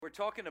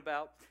talking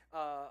about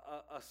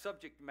a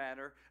subject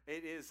matter.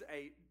 It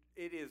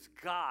is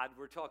God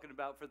we're talking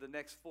about for the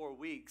next 4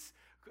 weeks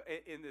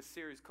in this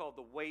series called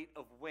The Weight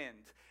of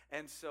Wind.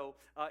 And so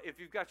if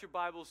you've got your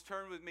Bibles,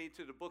 turn with me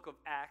to the book of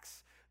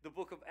Acts,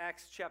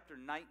 chapter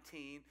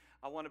 19.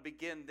 I want to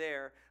begin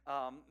there,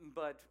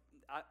 but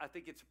I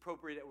think it's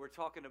appropriate that we're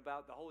talking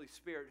about the Holy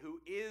Spirit,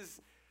 who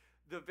is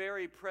the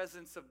very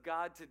presence of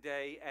God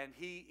today, and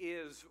He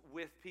is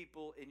with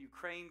people in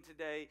Ukraine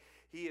today.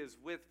 He is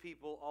with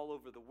people all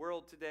over the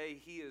world today.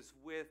 He is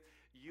with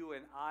you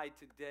and I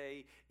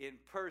today in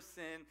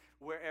person,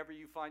 wherever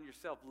you find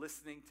yourself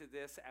listening to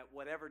this at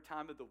whatever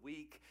time of the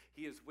week.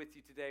 He is with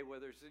you today,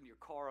 whether it's in your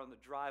car, on the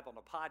drive, on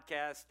a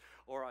podcast,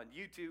 or on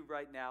YouTube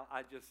right now.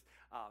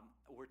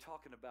 We're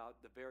talking about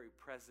the very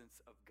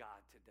presence of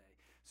God today.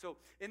 So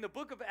in the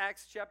book of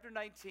Acts, chapter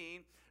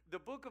 19, the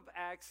book of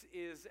Acts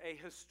is a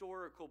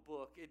historical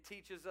book. It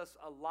teaches us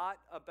a lot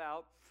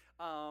about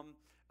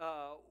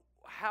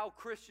how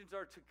Christians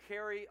are to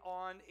carry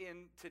on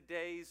in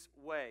today's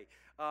way.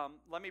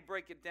 Let me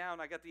break it down.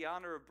 I got the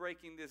honor of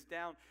breaking this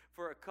down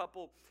for a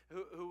couple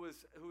who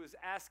was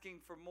asking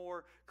for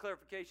more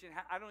clarification.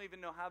 I don't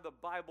even know how the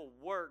Bible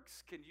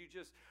works.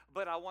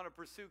 But I want to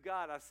pursue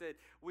God. I said,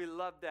 we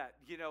love that.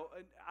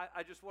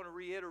 I just want to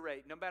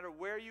reiterate, no matter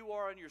where you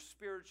are on your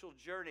spiritual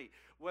journey,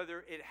 whether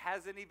it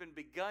hasn't even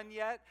begun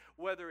yet,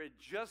 whether it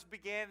just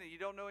began and you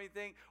don't know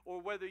anything, or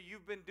whether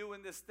you've been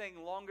doing this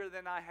thing longer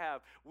than I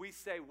have, we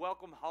say,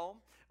 welcome home.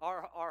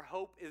 Our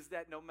hope is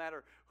that no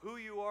matter who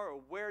you are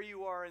or where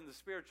you are in the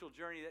spiritual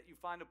journey, that you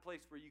find a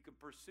place where you can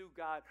pursue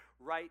God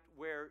right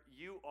where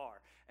you are.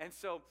 And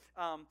so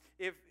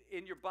if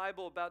in your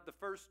Bible, about the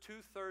first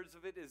 2/3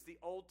 of it is the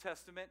Old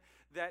Testament,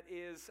 that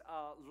is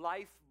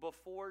life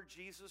before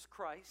Jesus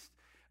Christ.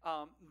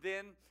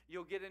 Then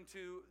you'll get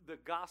into the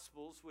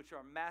Gospels, which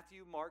are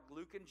Matthew, Mark,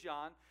 Luke, and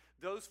John.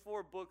 Those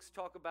 4 books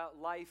talk about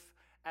life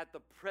at the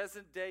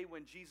present day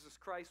when Jesus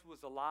Christ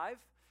was alive.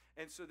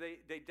 And so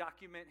they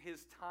document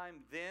his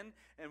time then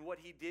and what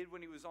he did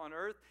when he was on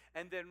earth.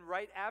 And then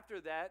right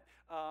after that,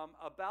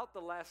 about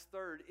the last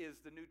third is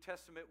the New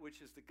Testament,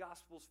 which is the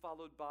Gospels,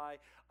 followed by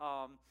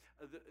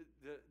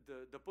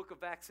the book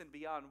of Acts and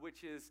beyond,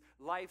 which is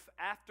life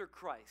after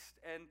Christ.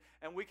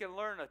 And we can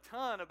learn a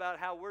ton about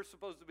how we're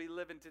supposed to be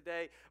living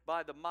today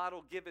by the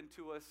model given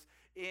to us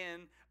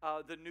in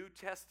the New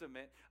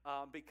Testament,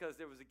 because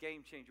there was a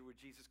game changer with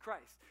Jesus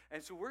Christ.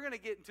 And so we're going to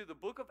get into the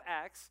book of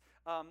Acts,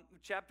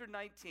 chapter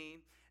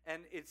 19,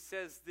 and it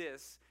says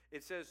this.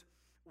 It says,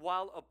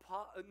 let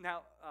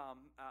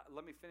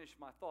me finish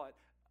my thought.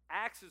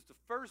 Acts is the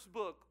first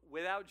book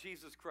without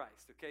Jesus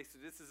Christ, okay? So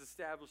this is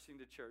establishing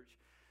the church.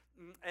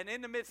 And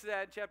in the midst of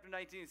that, chapter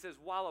 19, it says,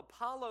 while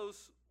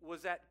Apollos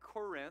was at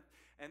Corinth,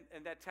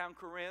 and that town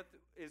Corinth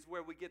is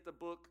where we get the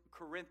book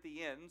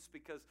Corinthians,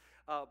 because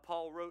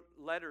Paul wrote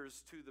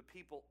letters to the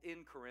people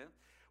in Corinth.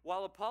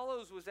 While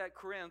Apollos was at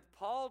Corinth,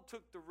 Paul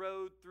took the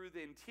road through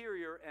the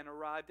interior and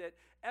arrived at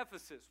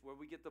Ephesus, where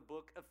we get the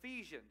book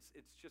Ephesians.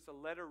 It's just a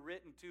letter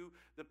written to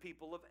the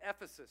people of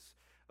Ephesus,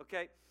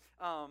 okay?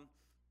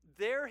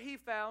 There he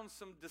found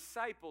some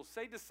disciples.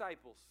 Say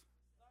disciples.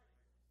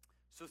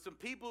 So some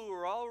people who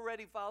were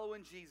already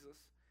following Jesus.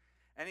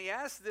 And he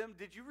asked them,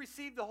 did you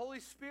receive the Holy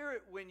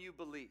Spirit when you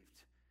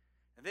believed?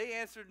 And they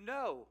answered,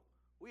 no,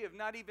 we have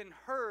not even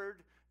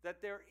heard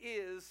that there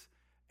is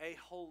a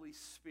Holy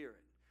Spirit.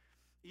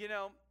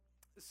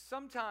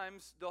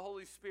 Sometimes the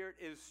Holy Spirit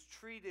is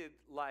treated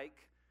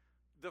like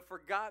the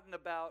forgotten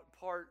about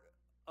part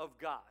of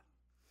God.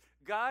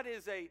 God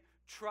is a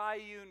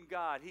triune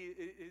God. He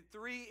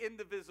three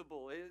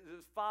indivisible. It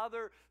is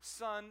Father,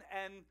 Son,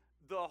 and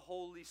the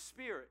Holy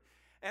Spirit.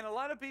 And a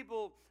lot of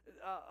people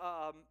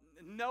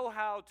know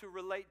how to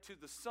relate to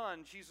the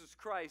Son, Jesus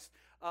Christ,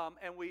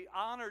 and we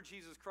honor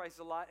Jesus Christ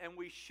a lot, and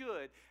we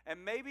should.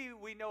 And maybe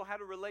we know how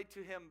to relate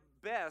to him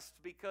best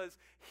because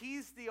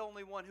he's the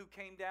only one who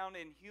came down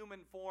in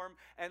human form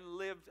and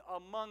lived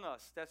among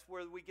us. That's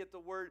where we get the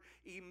word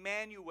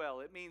Emmanuel.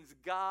 It means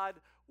God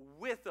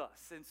with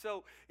us. And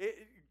so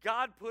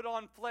God put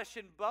on flesh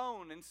and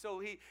bone, and so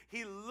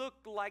he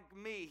looked like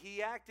me.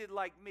 He acted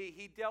like me.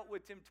 He dealt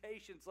with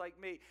temptations like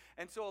me.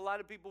 And so a lot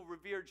of people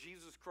revere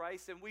Jesus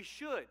Christ, and we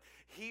should.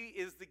 He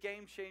is the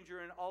game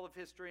changer in all of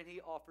history, and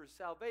he offers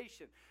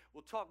salvation.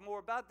 We'll talk more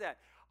about that.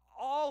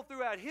 All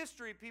throughout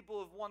history, people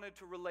have wanted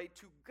to relate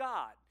to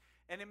God.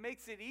 And it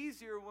makes it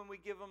easier when we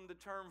give them the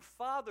term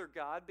Father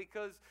God,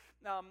 because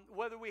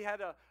whether we had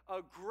a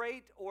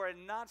great or a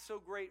not so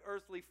great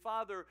earthly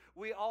father,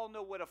 we all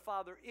know what a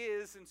father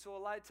is. And so a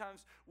lot of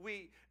times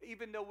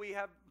even though we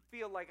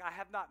feel like I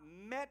have not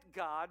met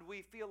God,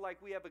 we feel like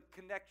we have a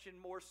connection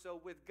more so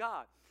with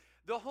God.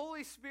 The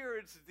Holy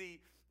Spirit's the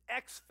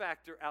X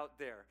factor out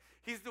there.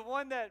 He's the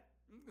one that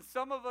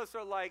some of us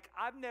are like,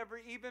 I've never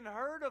even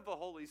heard of a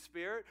Holy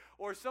Spirit.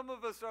 Or some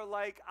of us are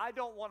like, I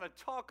don't want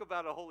to talk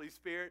about a Holy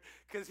Spirit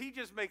because he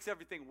just makes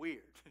everything weird.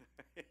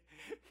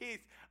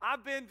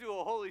 I've been to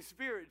a Holy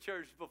Spirit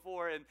church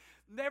before, and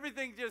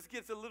everything just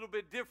gets a little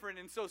bit different.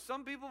 And so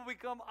some people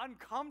become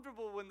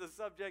uncomfortable when the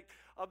subject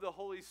of the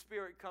Holy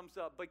Spirit comes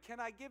up. But can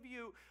I give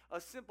you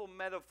a simple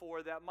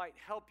metaphor that might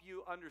help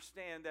you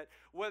understand that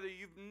whether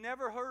you've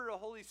never heard of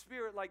the Holy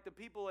Spirit like the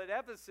people at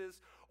Ephesus,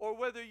 or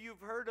whether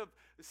you've heard of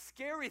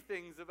scary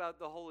things about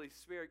the Holy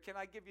Spirit, can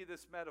I give you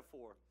this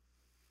metaphor?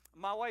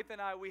 My wife and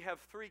I, we have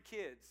 3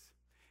 kids.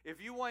 If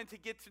you wanted to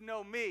get to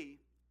know me,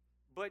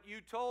 but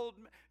you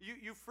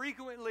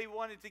frequently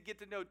wanted to get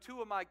to know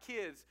 2 of my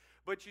kids,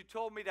 but you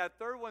told me that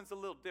third one's a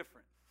little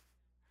different.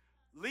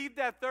 Leave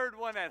that third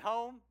one at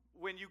home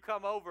when you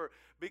come over,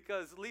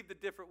 because leave the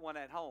different one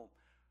at home.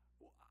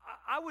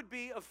 I would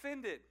be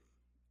offended.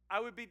 I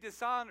would be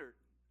dishonored.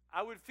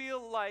 I would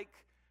feel like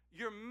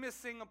you're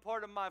missing a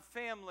part of my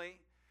family,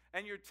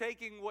 and you're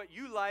taking what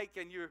you like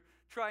and you're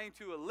trying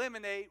to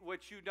eliminate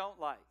what you don't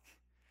like.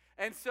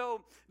 And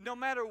so no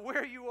matter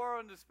where you are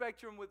on the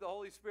spectrum with the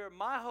Holy Spirit,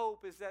 my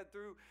hope is that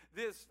through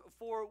this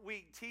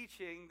 4-week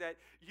teaching that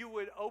you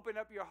would open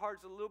up your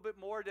hearts a little bit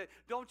more, that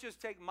don't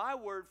just take my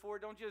word for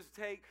it, don't just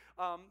take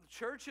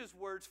church's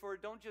words for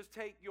it, don't just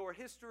take your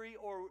history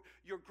or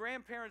your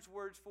grandparents'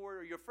 words for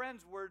it or your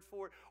friends' words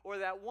for it, or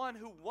that one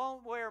who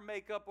won't wear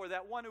makeup or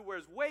that one who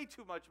wears way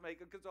too much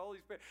makeup because the Holy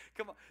Spirit,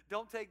 come on,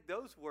 don't take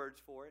those words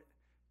for it.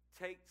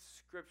 Take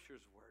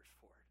Scripture's words.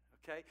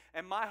 Okay?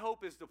 And my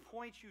hope is to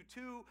point you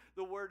to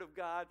the Word of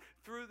God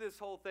through this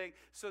whole thing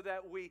so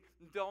that we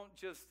don't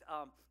just,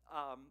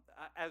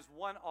 as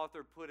one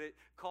author put it,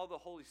 call the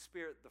Holy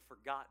Spirit the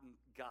forgotten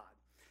God.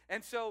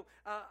 And so,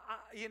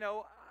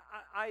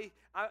 I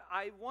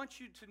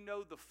want you to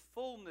know the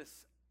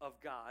fullness of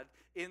God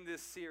in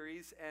this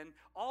series and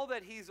all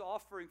that He's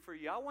offering for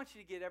you. I want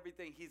you to get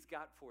everything He's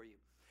got for you.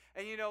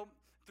 And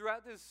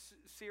throughout this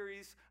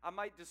series, I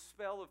might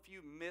dispel a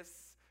few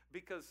myths,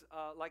 because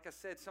like I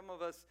said, some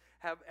of us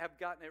have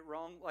gotten it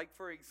wrong. Like,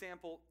 for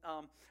example,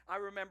 I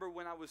remember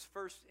when I was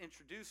first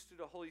introduced to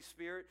the Holy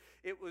Spirit,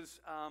 it was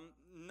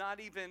not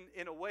even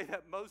in a way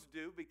that most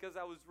do, because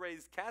I was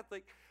raised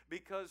Catholic,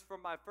 because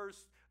from my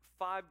first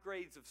 5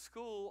 grades of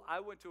school, I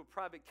went to a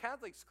private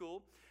Catholic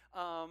school.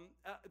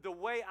 The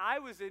way I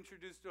was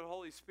introduced to the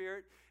Holy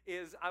Spirit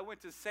is I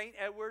went to St.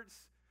 Edward's,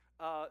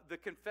 the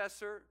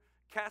Confessor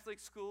Catholic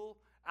school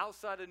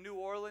outside of New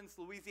Orleans,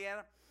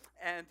 Louisiana.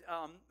 And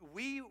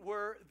we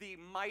were the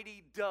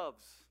Mighty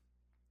Doves.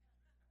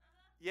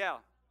 Yeah.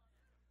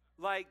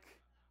 Like,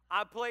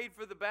 I played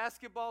for the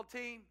basketball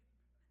team.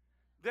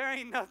 There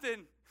ain't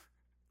nothing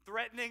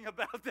threatening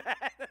about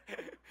that.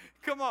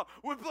 Come on,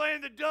 we're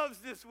playing the Doves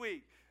this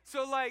week.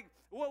 So, like,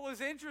 what was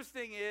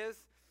interesting is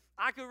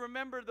I could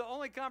remember the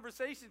only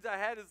conversations I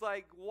had is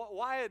like,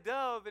 why a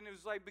dove? And it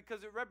was like,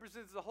 because it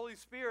represents the Holy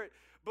Spirit.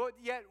 But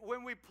yet,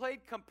 when we played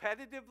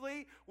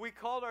competitively, we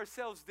called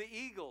ourselves the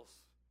Eagles.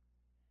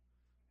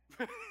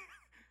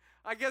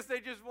 I guess they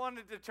just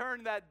wanted to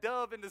turn that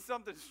dove into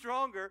something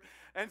stronger.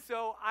 And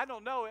so, I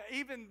don't know,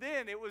 even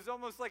then, it was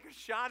almost like a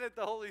shot at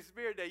the Holy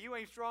Spirit that you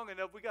ain't strong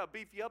enough. We got to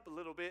beef you up a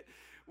little bit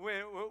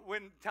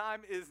when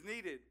time is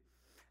needed.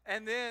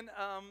 And then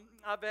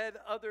I've had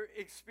other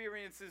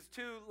experiences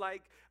too,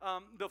 like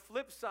the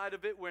flip side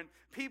of it, when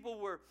people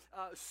were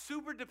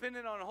super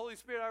dependent on the Holy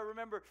Spirit. I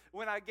remember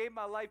when I gave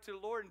my life to the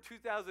Lord in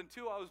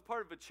 2002, I was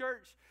part of a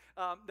church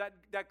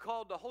that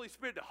called the Holy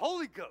Spirit the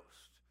Holy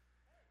Ghost.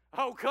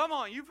 Oh, come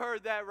on, you've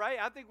heard that, right?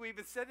 I think we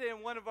even said it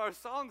in one of our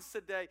songs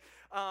today.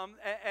 Out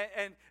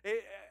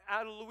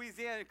of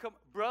Louisiana, come,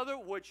 brother,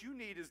 what you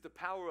need is the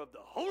power of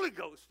the Holy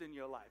Ghost in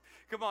your life.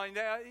 Come on,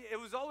 it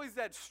was always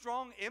that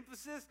strong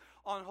emphasis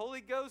on Holy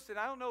Ghost, and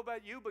I don't know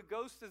about you, but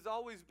ghost has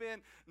always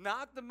been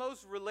not the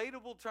most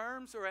relatable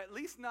terms, or at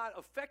least not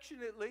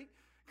affectionately.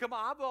 Come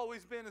on, I've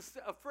always been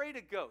afraid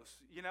of ghosts,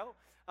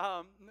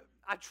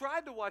 I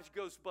tried to watch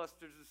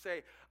Ghostbusters and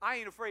say, I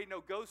ain't afraid of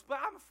no ghosts, but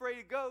I'm afraid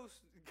of ghosts.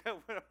 When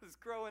I was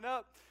growing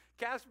up,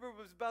 Casper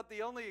was about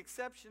the only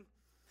exception.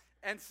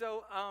 And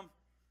so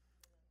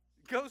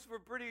ghosts were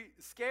pretty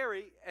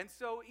scary. And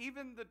so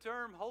even the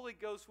term Holy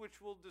Ghost, which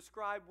will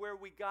describe where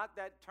we got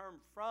that term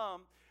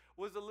from,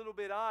 was a little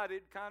bit odd.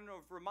 It kind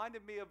of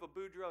reminded me of a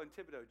Boudreaux and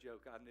Thibodeau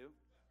joke I knew.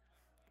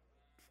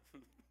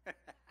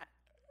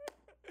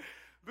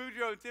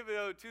 Boudreaux and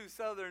Thibodeau, 2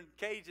 Southern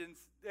Cajuns,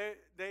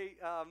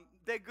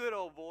 they're good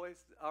old boys,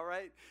 all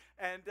right?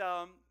 And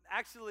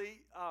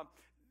actually,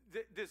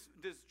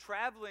 this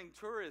traveling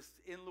tourist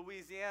in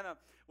Louisiana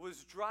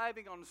was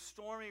driving on a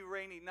stormy,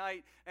 rainy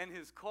night, and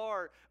his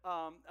car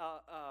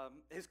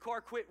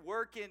quit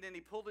working, and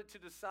he pulled it to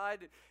the side.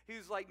 And he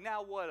was like,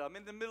 "Now what? I'm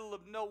in the middle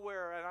of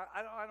nowhere, and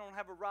I don't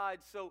have a ride."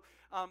 So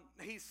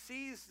he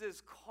sees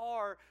this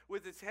car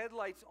with its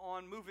headlights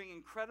on, moving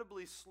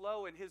incredibly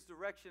slow in his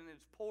direction.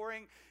 It's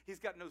pouring. He's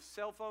got no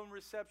cell phone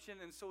reception,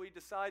 and so he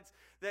decides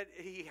that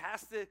he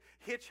has to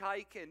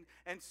hitchhike,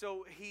 and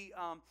so he's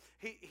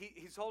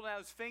holding out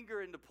his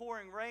finger in the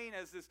pouring rain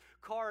as this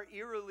car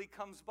eerily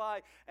comes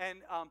by,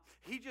 and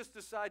he just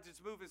decides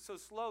it's moving so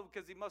slow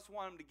because he must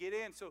want him to get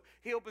in. So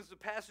he opens the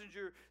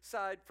passenger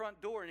side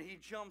front door, and he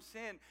jumps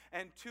in,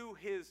 and to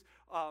his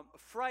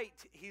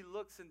fright, he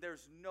looks, and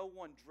there's no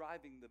one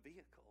driving the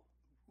vehicle.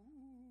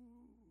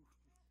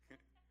 Ooh.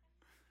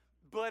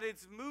 But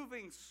it's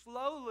moving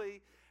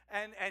slowly,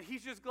 and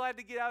he's just glad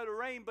to get out of the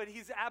rain, but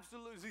he's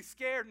absolutely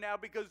scared now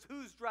because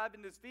who's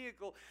driving this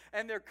vehicle?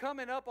 And they're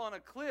coming up on a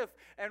cliff,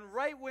 and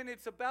right when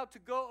it's about to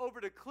go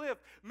over the cliff,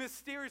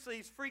 mysteriously,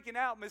 he's freaking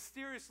out.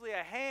 Mysteriously,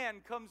 a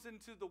hand comes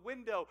into the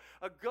window,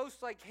 a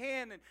ghost-like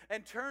hand,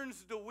 and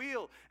turns the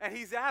wheel, and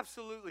he's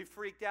absolutely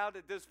freaked out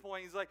at this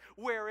point. He's like,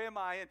 where am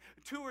I? And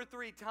 2 or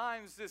 3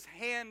 times this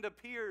hand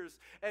appears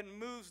and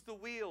moves the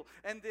wheel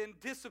and then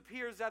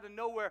disappears out of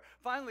nowhere.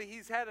 Finally,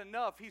 he's had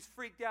enough. He's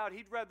freaked out.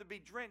 He'd rather be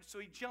drenched, so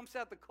he jumps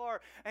out the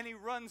car and he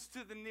runs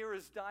to the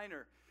nearest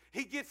diner.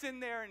 He gets in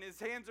there and his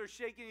hands are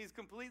shaking. He's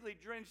completely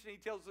drenched, and he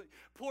tells me,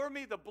 pour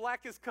me the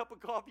blackest cup of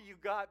coffee you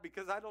got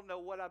because I don't know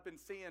what I've been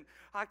seeing.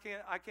 I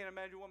can't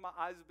imagine what my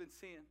eyes have been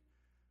seeing.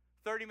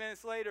 30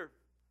 minutes later,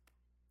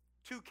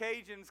 2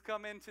 Cajuns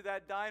come into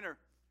that diner.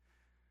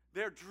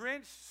 They're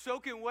drenched,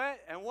 soaking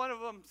wet, and one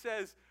of them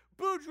says,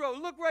 Boudreaux,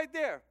 look right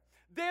there.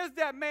 There's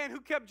that man who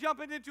kept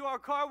jumping into our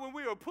car when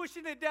we were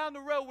pushing it down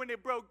the road when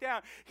it broke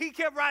down. He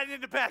kept riding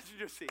in the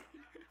passenger seat.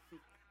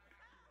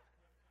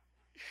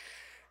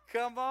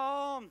 Come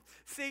on.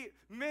 See,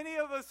 many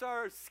of us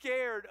are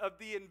scared of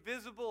the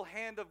invisible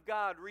hand of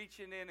God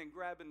reaching in and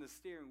grabbing the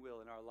steering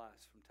wheel in our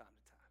lives from time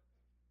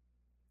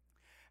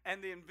to time.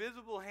 And the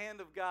invisible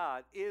hand of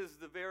God is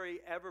the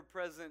very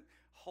ever-present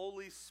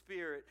Holy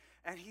Spirit.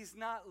 And he's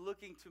not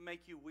looking to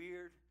make you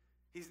weird.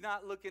 He's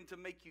not looking to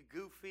make you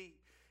goofy.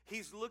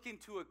 He's looking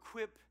to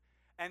equip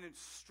and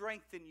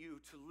strengthen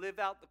you to live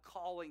out the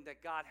calling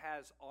that God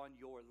has on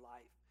your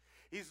life.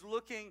 He's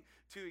looking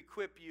to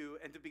equip you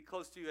and to be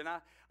close to you. And I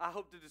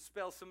hope to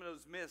dispel some of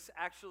those myths.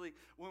 Actually,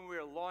 when we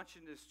were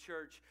launching this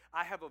church,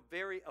 I have a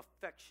very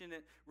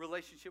affectionate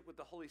relationship with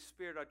the Holy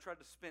Spirit. I try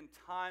to spend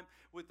time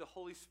with the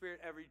Holy Spirit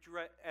every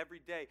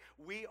day.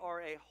 We are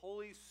a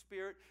Holy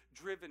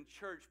Spirit-driven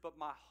church, but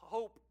my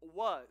hope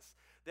was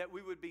that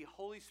we would be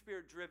Holy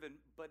Spirit-driven,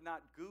 but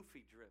not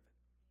goofy-driven.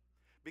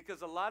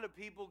 Because a lot of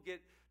people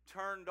get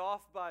turned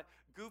off by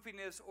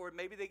goofiness, or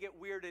maybe they get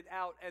weirded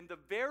out. And the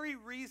very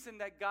reason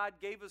that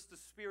God gave us the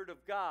Spirit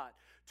of God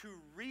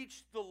to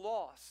reach the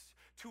lost,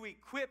 to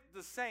equip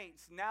the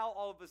saints, now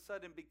all of a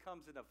sudden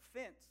becomes an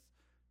offense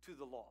to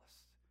the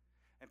lost.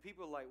 And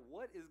people are like,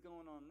 what is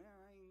going on there?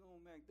 I ain't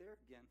going back there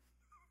again.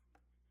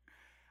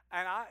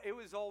 And it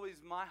was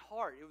always my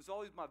heart. It was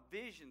always my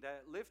vision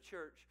that at Lift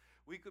Church,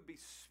 we could be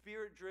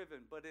Spirit-driven,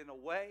 but in a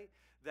way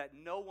that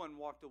no one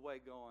walked away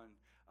going,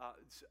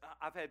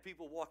 I've had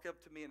people walk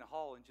up to me in the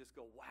hall and just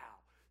go,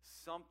 wow,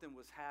 something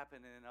was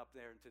happening up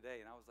there today.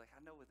 And I was like,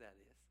 I know what that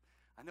is.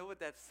 I know what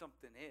that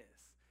something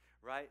is,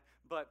 right?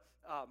 But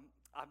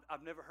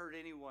I've never heard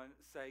anyone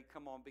say,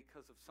 come on,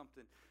 because of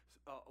something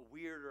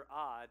weird or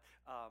odd,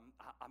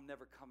 I'm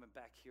never coming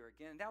back here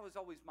again. And that was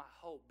always my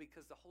hope,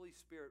 because the Holy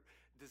Spirit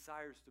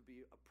desires to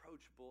be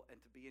approachable and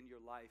to be in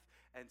your life.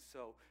 And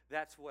so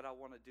that's what I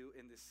want to do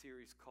in this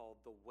series called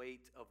The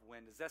Weight of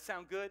When. Does that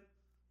sound good?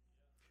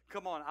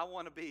 Come on, I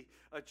want to be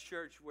a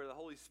church where the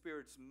Holy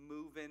Spirit's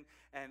moving,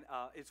 and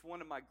it's one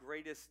of my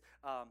greatest.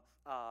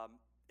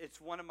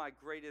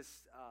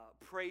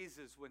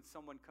 Praises when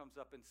someone comes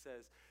up and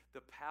says,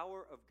 "The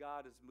power of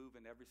God is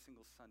moving every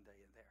single Sunday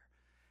in there,"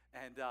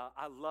 and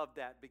I love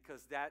that,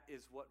 because that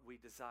is what we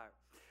desire.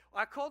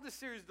 I call this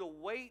series "The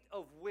Weight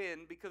of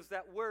When" because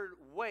that word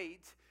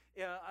 "weight."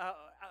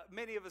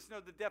 Many of us know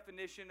the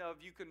definition of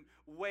you can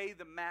weigh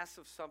the mass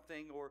of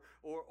something, or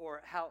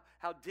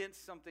how dense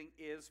something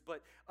is.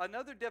 But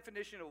another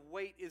definition of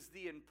weight is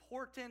the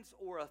importance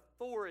or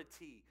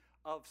authority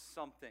of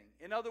something.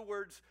 In other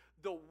words,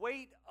 the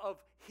weight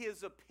of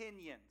his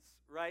opinions,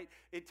 right?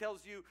 It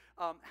tells you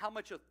how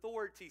much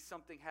authority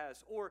something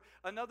has. Or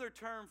another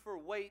term for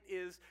weight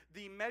is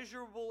the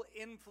measurable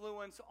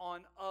influence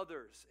on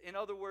others. In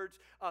other words,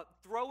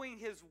 throwing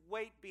his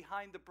weight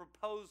behind the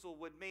proposal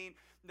would mean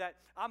that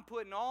I'm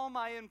putting all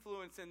my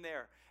influence in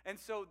there. And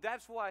so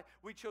that's why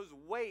we chose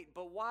weight.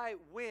 But why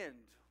wind?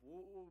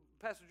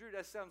 Pastor Drew,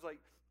 that sounds like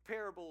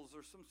parables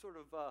or some sort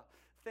of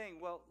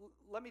thing. Well,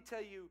 let me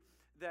tell you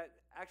that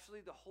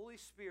actually the Holy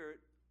Spirit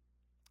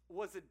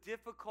was a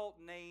difficult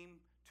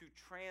name to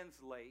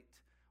translate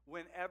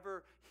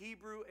whenever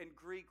Hebrew and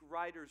Greek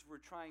writers were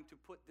trying to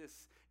put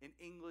this in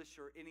English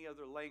or any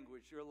other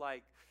language. You're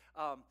like,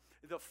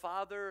 the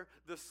Father,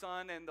 the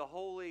Son, and the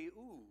Holy,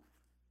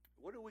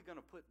 what are we going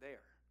to put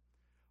there?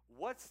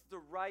 What's the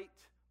right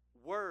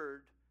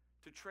word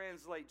to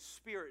translate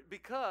Spirit?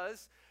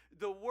 Because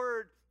the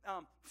word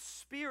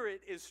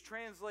Spirit is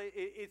translated,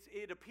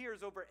 it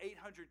appears over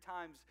 800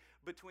 times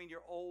between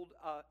your Old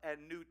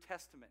and New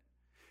Testament.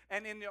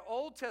 And in the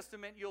Old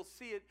Testament, you'll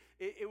see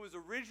it was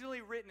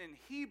originally written in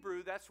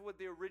Hebrew. That's what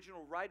the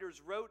original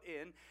writers wrote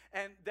in.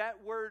 And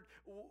that word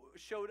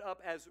showed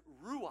up as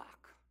ruach.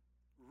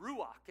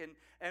 ruach.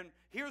 And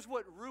here's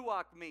what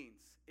ruach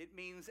means. It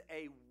means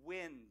a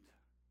wind.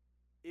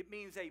 It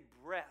means a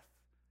breath,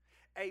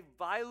 a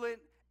violent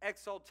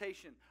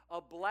exaltation,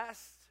 a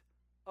blast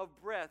of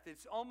breath.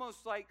 It's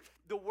almost like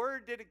the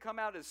word didn't come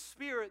out as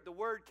spirit, the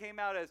word came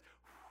out as.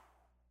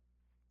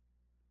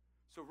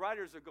 So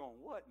writers are going,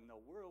 what in the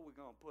world are we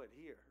going to put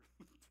here?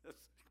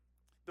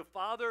 The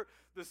Father,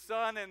 the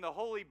Son, and the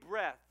Holy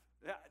Breath.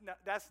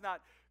 That's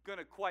not going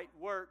to quite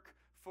work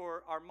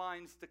for our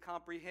minds to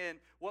comprehend.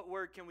 What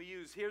word can we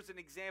use? Here's an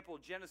example.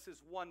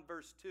 Genesis 1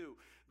 verse 2.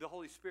 The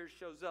Holy Spirit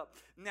shows up.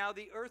 Now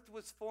the earth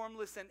was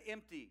formless and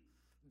empty.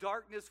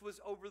 Darkness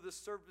was over the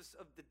surface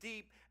of the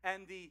deep,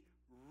 and the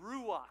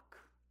ruach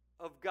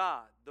of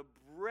God, the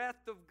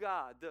breath of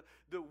God,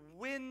 the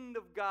wind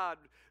of God,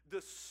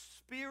 the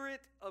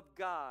Spirit of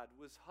God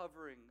was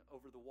hovering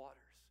over the waters.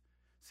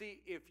 See,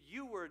 if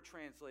you were a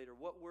translator,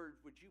 what word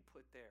would you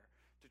put there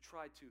to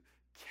try to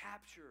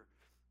capture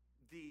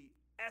the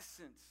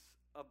essence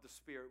of the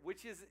Spirit,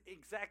 which is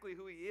exactly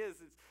who he is?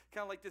 It's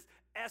kind of like this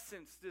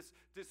essence, this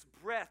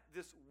breath,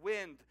 this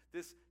wind,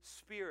 this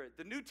Spirit.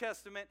 The New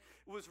Testament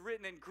was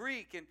written in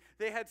Greek, and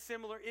they had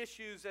similar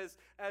issues as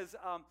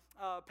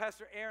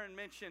Pastor Aaron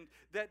mentioned,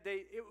 that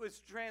it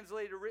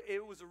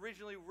was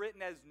originally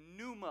written as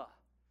pneuma.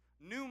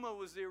 Pneuma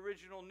was the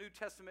original New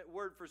Testament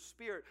word for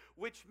spirit,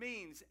 which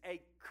means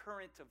a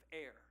current of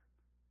air,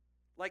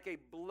 like a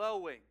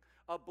blowing,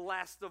 a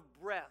blast of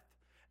breath,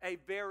 a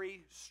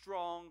very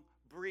strong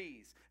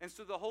breeze. And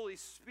so the Holy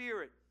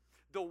Spirit,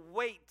 the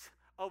weight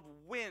of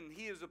wind,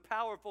 he is a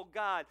powerful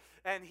God,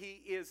 and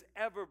he is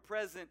ever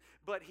present,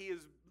 but he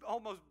is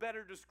almost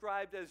better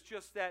described as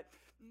just that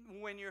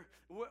when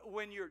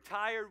you're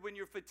tired, when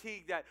you're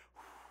fatigued,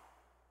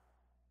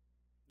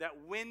 that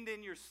wind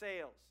in your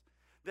sails,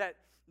 that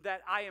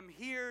I am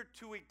here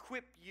to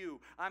equip you.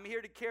 I'm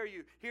here to carry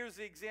you. Here's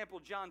the example,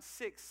 John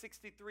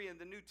 6:63 in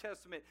the New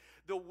Testament.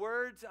 The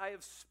words I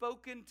have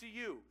spoken to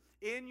you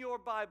in your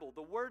Bible,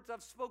 the words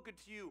I've spoken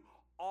to you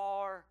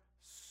are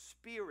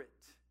spirit,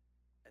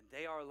 and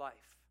they are life.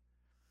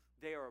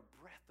 They are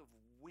a breath of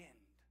wind.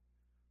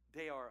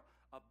 They are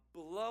a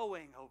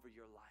blowing over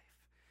your life.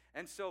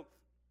 And so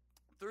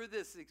through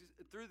this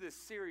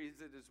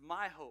series, it is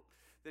my hope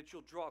that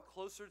you'll draw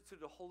closer to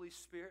the Holy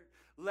Spirit,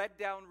 let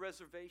down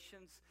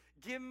reservations,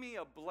 give me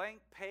a blank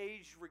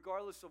page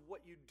regardless of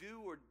what you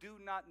do or do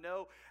not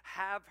know,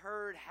 have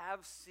heard,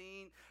 have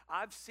seen.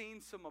 I've seen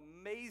some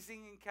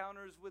amazing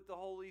encounters with the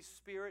Holy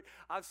Spirit.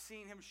 I've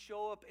seen him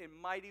show up in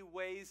mighty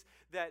ways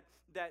that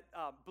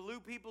blew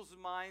people's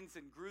minds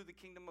and grew the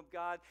kingdom of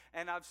God.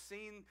 And I've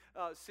seen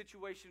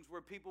situations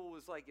where people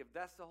was like, if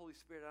that's the Holy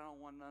Spirit, I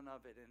don't want none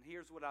of it. And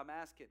here's what I'm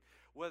asking.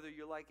 Whether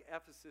you're like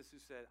Ephesus, who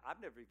said,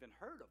 I've never even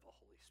heard of a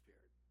Holy Spirit.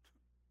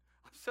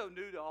 I'm so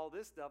new to all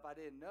this stuff, I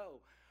didn't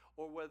know.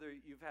 Or whether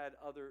you've had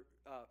other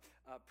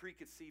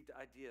preconceived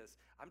ideas.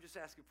 I'm just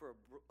asking for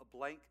a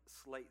blank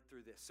slate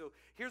through this. So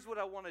here's what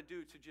I want to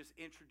do to just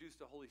introduce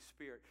the Holy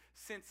Spirit.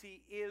 Since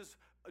he is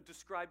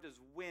described as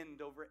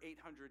wind over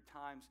 800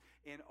 times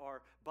in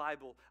our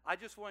Bible, I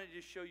just wanted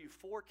to show you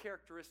 4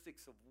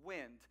 characteristics of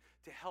wind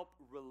to help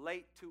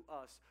relate to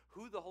us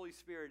who the Holy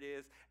Spirit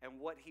is and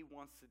what he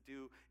wants to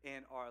do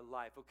in our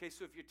life. Okay,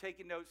 so if you're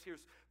taking notes,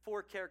 here's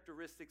 4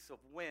 characteristics of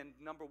wind.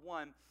 Number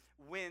 1,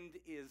 wind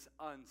is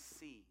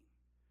unseen.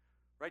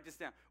 Write this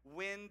down.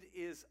 Wind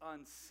is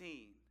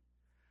unseen.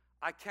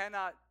 I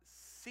cannot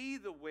see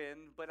the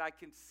wind, but I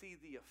can see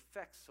the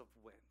effects of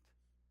wind.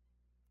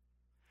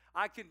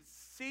 I can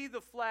see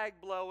the flag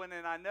blowing,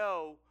 and I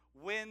know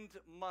wind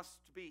must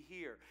be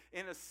here.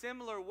 In a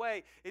similar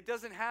way, it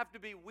doesn't have to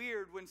be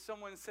weird when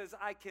someone says,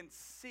 I can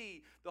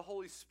see the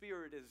Holy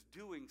Spirit is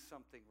doing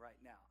something right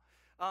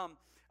now.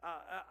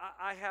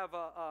 I have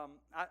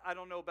I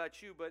don't know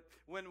about you, but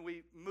when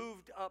we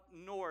moved up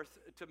north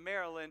to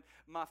Maryland,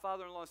 my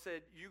father-in-law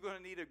said, you're going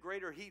to need a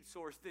greater heat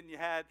source than you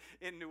had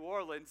in New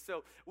Orleans.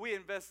 So we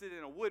invested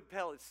in a wood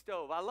pellet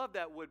stove. I love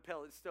that wood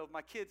pellet stove.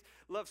 My kids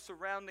love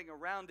surrounding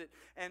around it.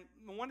 And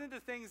one of the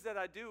things that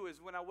I do is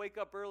when I wake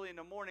up early in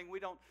the morning, we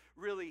don't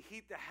really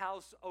heat the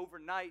house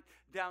overnight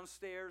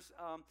downstairs.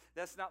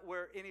 That's not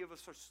where any of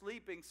us are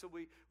sleeping. So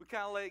we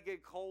kind of let it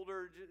get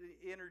colder,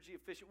 energy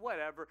efficient,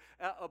 whatever.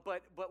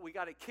 But we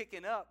got it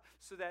kicking up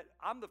so that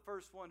I'm the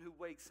first one who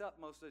wakes up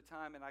most of the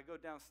time, and I go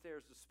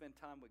downstairs to spend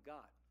time with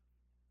God.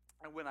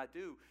 And when I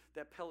do,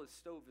 that pellet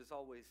stove is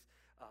always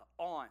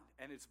on,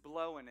 and it's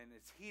blowing, and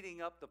it's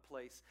heating up the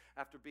place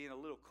after being a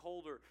little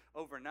colder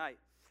overnight.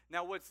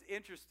 Now, what's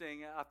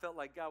interesting, I felt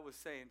like God was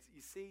saying,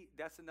 you see,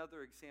 that's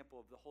another example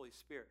of the Holy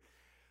Spirit.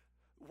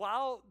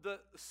 While the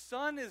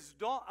sun is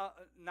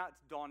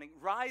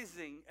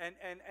rising,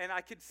 and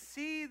I could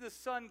see the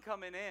sun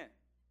coming in,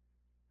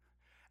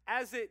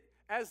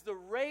 as the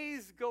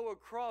rays go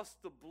across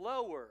the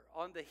blower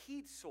on the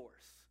heat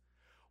source,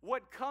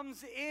 what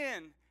comes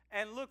in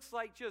and looks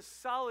like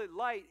just solid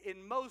light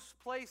in most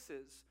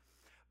places,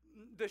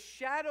 the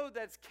shadow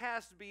that's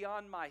cast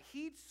beyond my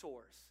heat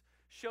source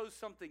shows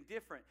something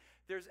different.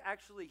 There's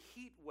actually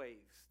heat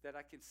waves that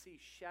I can see,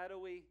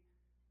 shadowy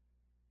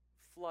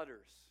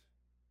flutters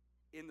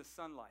in the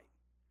sunlight.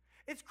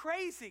 It's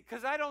crazy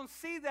because I don't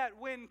see that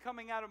wind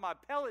coming out of my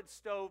pellet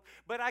stove,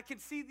 but I can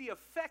see the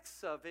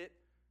effects of it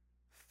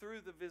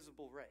through the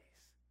visible rays.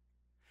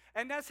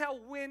 And that's how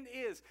wind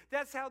is.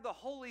 That's how the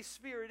Holy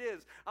Spirit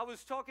is. I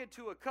was talking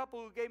to a couple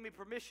who gave me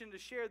permission to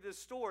share this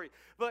story.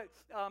 But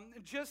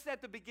just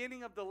at the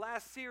beginning of the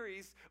last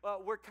series,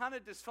 we're kind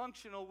of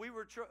dysfunctional. We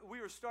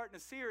were starting a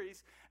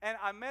series, and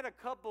I met a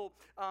couple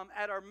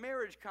at our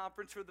marriage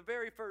conference for the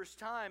very first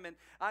time. And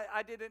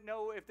I didn't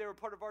know if they were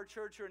part of our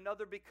church or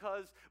another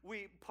because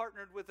we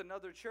partnered with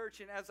another church.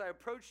 And as I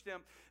approached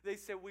them, they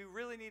said, we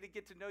really need to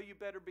get to know you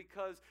better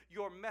because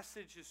your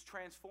message is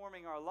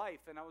transforming our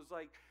life. And I was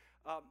like,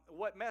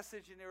 what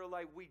message? And they were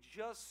like, we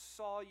just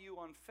saw you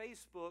on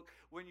Facebook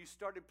when you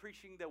started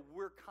preaching the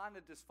We're Kind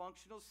of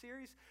Dysfunctional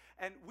series,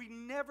 and we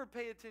never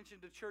pay attention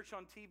to church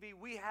on TV.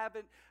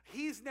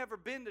 He's never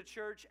been to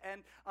church,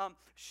 and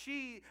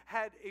she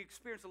had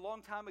experienced a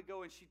long time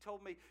ago, and she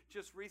told me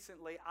just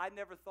recently, I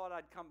never thought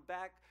I'd come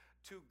back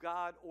to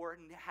God or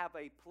have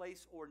a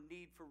place or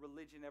need for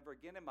religion ever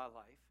again in my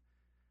life.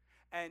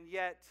 And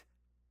yet,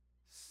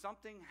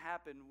 something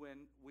happened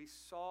when we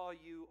saw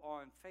you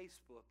on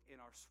Facebook in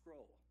our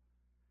scroll.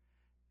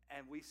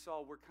 And we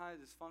saw We're Kind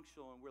of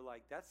Dysfunctional, and we're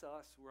like, that's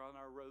us. We're on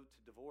our road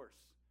to divorce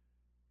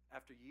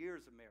after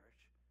years of marriage.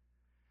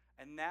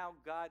 And now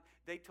God,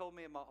 they told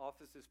me in my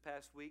office this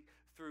past week,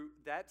 through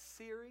that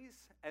series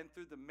and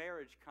through the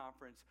marriage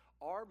conference,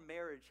 our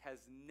marriage has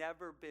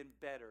never been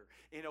better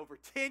in over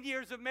 10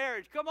 years of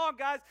marriage. Come on,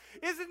 guys.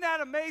 Isn't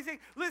that amazing?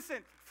 Listen,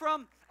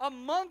 from a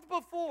month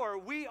before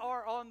we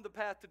are on the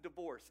path to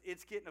divorce,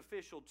 it's getting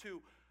official,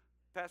 to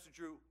Pastor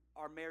Drew,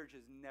 our marriage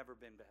has never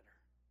been better.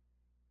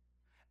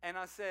 And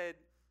I said,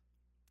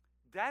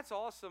 that's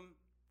awesome.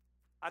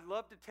 I'd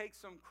love to take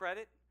some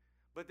credit,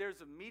 but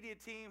there's a media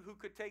team who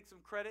could take some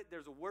credit.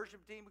 There's a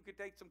worship team who could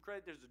take some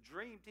credit. There's a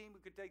dream team who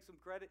could take some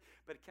credit.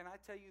 But can I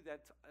tell you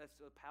that's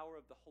the power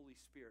of the Holy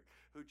Spirit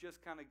who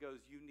just kind of goes,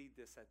 you need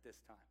this at this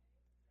time.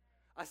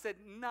 I said,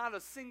 not a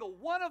single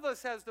one of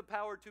us has the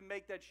power to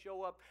make that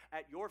show up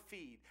at your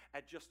feed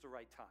at just the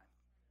right time.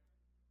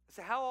 I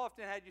said, how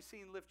often had you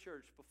seen Lift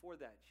Church before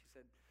that? She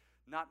said,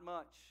 not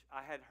much.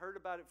 I had heard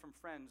about it from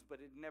friends, but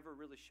it never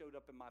really showed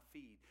up in my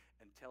feed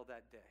until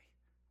that day.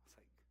 I was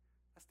like,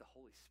 that's the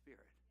Holy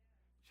Spirit.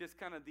 Just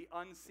kind of the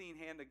unseen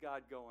hand of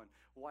God going,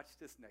 watch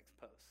this next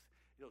post.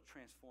 It'll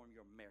transform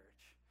your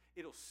marriage.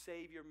 It'll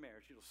save your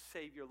marriage. It'll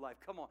save your life.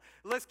 Come on,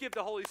 let's give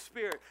the Holy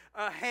Spirit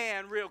a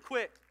hand real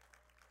quick.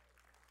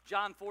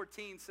 John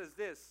 14 says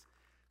this.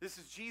 This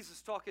is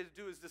Jesus talking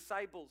to his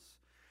disciples.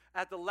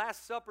 At the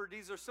Last Supper,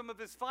 these are some of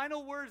his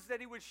final words that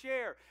he would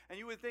share. And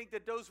you would think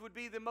that those would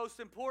be the most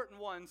important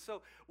ones.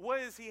 So what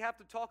does he have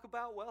to talk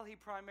about? Well, he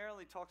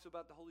primarily talks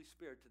about the Holy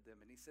Spirit to them.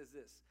 And he says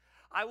this,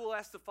 I will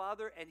ask the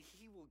Father, and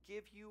he will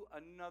give you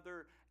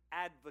another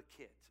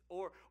advocate.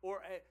 Or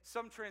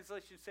some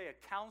translations say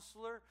a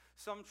counselor.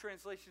 Some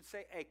translations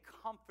say a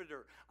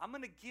comforter. I'm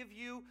going to give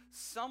you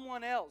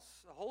someone else,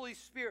 the Holy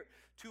Spirit,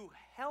 to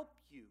help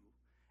you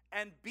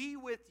and be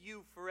with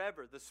you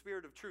forever, the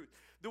Spirit of truth.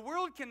 The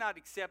world cannot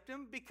accept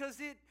him because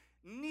it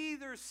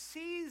neither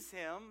sees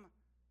him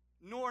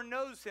nor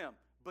knows him.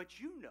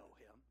 But you know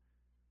him,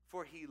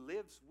 for he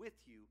lives with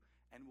you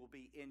and will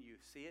be in you.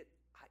 See it?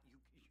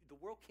 The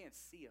world can't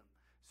see him,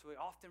 so it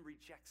often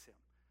rejects him.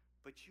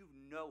 But you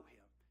know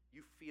him.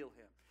 You feel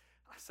him.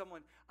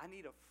 I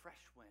need a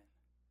fresh wind,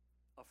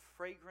 a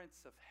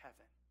fragrance of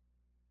heaven.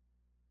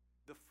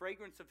 The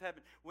fragrance of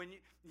heaven. When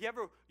you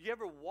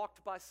ever walked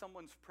by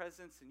someone's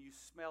presence and you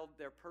smelled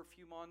their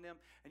perfume on them,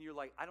 and you're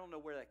like, I don't know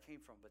where that came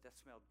from, but that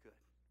smelled good.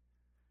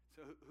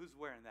 So who's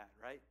wearing that,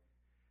 right?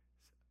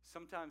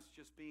 Sometimes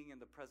just being in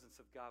the presence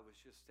of God was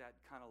just that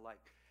kind of like,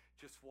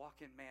 just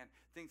walking, man,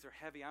 things are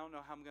heavy. I don't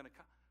know how I'm going to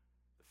come.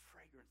 The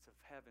fragrance of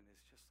heaven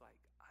is just like,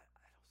 I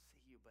don't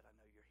see you, but I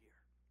know you're here.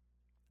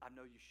 I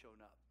know you've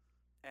shown up.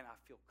 And I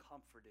feel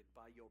comforted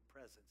by your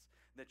presence,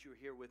 that you're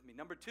here with me.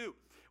 Number 2,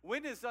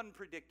 wind is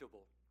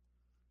unpredictable.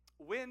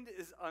 Wind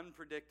is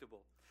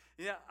unpredictable.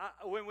 Yeah,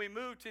 when we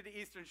moved to the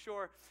Eastern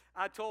Shore,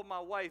 I told my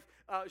wife,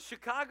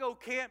 Chicago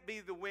can't be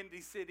the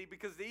windy city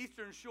because the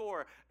Eastern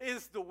Shore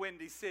is the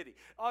windy city.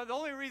 The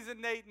only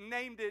reason they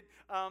named it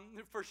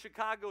for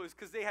Chicago is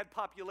because they had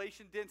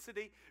population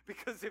density.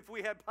 Because if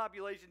we had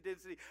population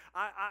density,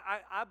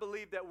 I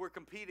believe that we're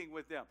competing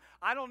with them.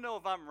 I don't know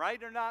if I'm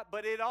right or not,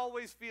 but it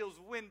always feels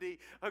windy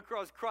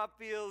across crop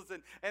fields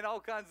and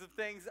all kinds of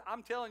things.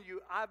 I'm telling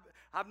you,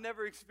 I've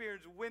never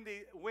experienced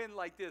wind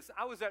like this.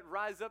 I was at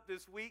Rise Up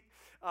this week,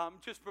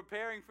 just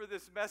preparing for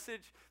this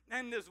message,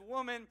 and this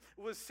woman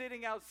was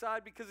sitting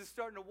outside because it's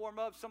starting to warm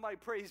up. Somebody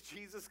praise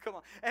Jesus, come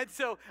on. And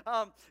so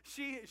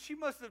she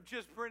must have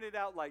just printed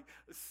out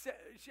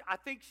I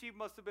think she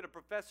must have been a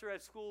professor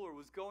at school or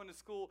was going to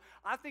school.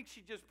 I think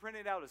she just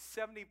printed out a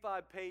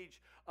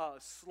 75-page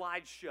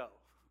slideshow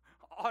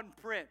on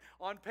print,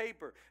 on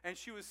paper. And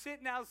she was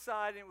sitting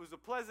outside, and it was a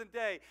pleasant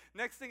day.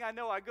 Next thing I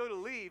know, I go to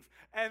leave,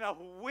 and a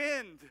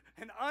wind,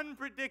 an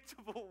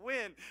unpredictable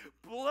wind,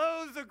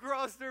 blows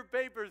across her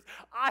papers.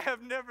 I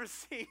have never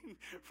seen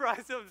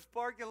Fry's Hub's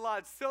parking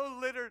lot so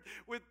littered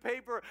with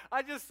paper.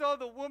 I just saw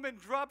the woman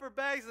drop her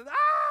bags, and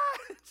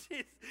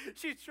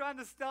she's trying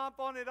to stomp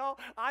on it all.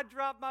 I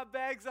dropped my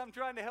bags. I'm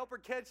trying to help her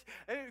catch.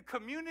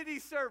 Community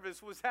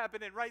service was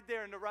happening right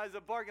there in the Rise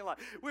Up parking lot.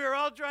 We were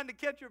all trying to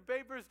catch her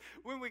papers.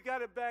 When we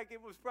got it back,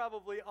 it was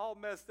probably all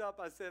messed up.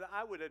 I said,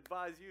 I would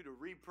advise you to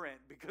reprint,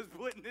 because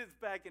putting this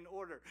back in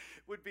order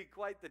would be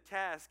quite the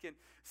task. And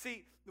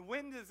see, the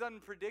wind is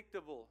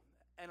unpredictable,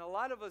 and a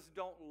lot of us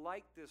don't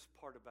like this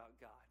part about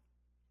God.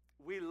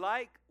 We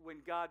like when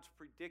God's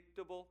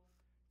predictable,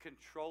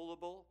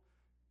 controllable,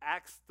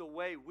 acts the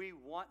way we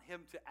want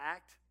him to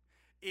act,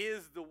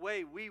 is the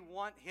way we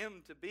want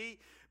him to be.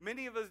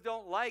 Many of us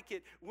don't like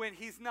it when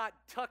he's not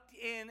tucked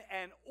in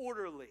and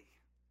orderly.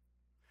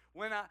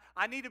 When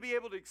I need to be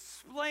able to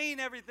explain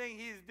everything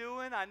he's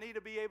doing, I need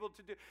to be able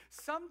to do.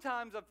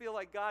 Sometimes I feel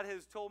like God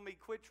has told me,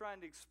 quit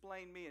trying to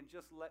explain me and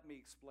just let me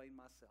explain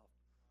myself.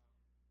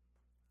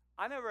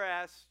 I never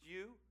asked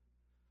you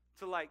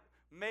to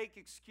make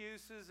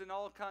excuses and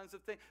all kinds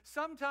of things.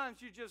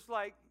 Sometimes you just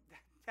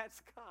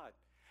that's God.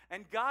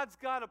 And God's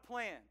got a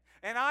plan.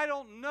 And I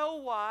don't know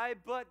why,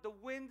 but the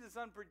wind is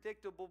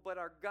unpredictable, but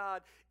our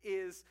God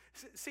is.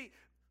 See,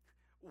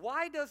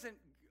 why does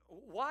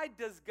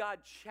God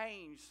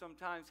change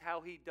sometimes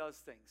how he does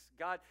things?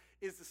 God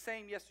is the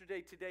same yesterday,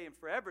 today, and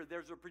forever.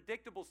 There's a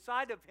predictable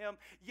side of him,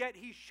 yet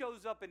he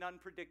shows up in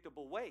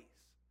unpredictable ways.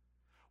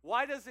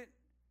 Why doesn't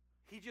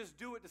he just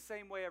do it the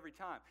same way every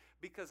time?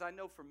 Because I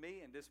know for me,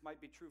 and this might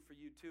be true for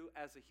you too,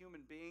 as a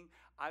human being,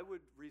 I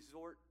would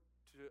resort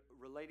to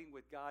relating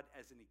with God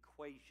as an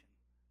equation.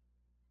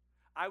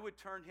 I would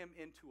turn him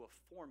into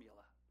a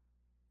formula.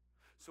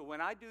 So when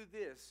I do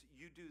this,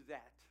 you do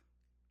that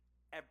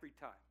every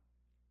time.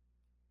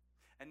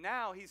 And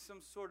now he's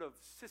some sort of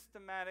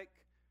systematic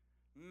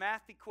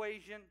math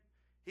equation.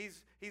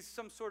 He's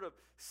some sort of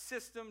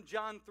system.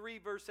 John 3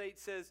 verse 8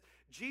 says,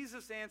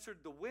 Jesus answered,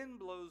 the wind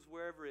blows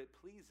wherever it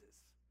pleases.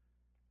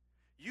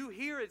 You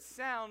hear its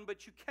sound,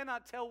 but you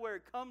cannot tell where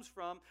it comes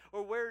from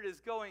or where it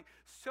is going.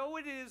 So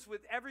it is with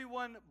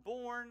everyone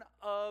born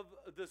of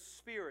the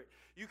Spirit.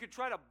 You could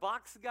try to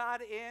box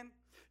God in.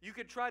 You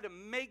could try to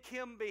make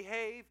him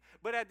behave.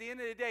 But at the end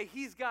of the day,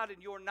 he's God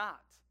and you're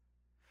not.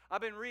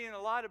 I've been reading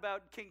a lot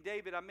about King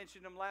David. I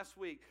mentioned him last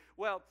week.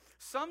 Well,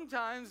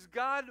 sometimes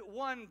God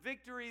won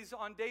victories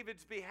on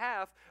David's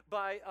behalf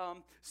by,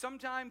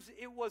 sometimes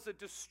it was a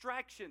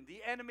distraction.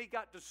 The enemy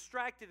got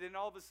distracted and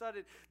all of a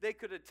sudden they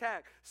could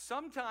attack.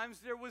 Sometimes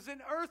there was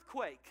an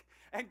earthquake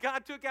and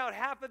God took out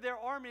half of their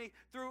army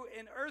through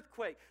an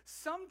earthquake.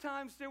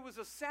 Sometimes there was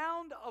a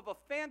sound of a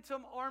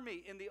phantom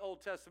army in the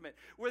Old Testament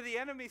where the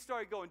enemy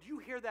started going, do you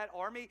hear that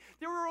army?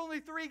 There were only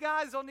 3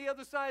 guys on the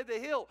other side of the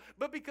hill,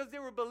 but because they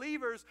were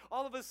believers,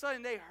 all of a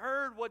sudden they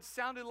heard what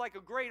sounded like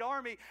a great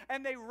army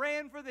and they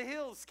ran for the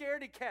hills,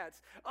 scaredy cats.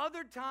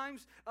 Other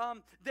times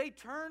they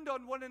turned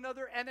on one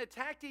another and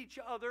attacked each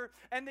other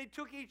and they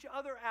took each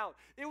other out.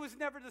 It was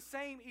never the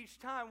same each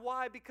time.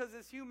 Why? Because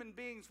as human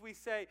beings we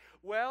say,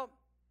 well,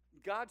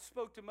 God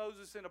spoke to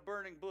Moses in a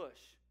burning bush.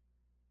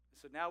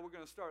 So now we're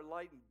going to start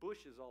lighting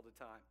bushes all the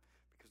time,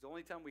 because the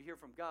only time we hear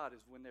from God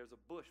is when there's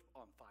a bush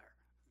on fire.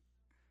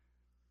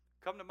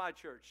 Come to my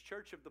church,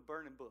 Church of the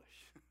Burning Bush.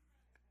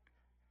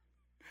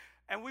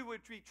 And we would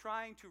be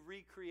trying to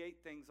recreate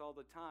things all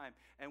the time,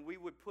 and we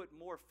would put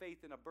more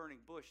faith in a burning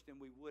bush than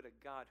we would a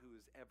God who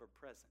is ever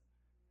present.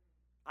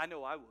 I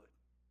know I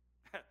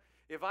would.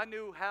 If I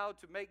knew how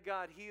to make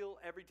God heal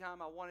every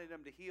time I wanted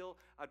him to heal,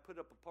 I'd put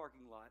up a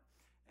parking lot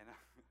and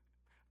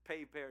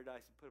pay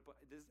paradise and put up.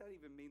 Does that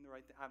even mean the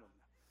right thing? I don't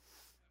know.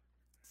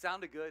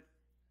 Sounded good.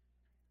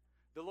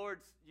 The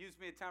Lord's used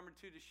me a time or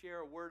two to share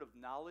a word of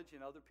knowledge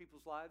in other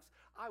people's lives.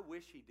 I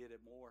wish he did it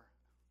more.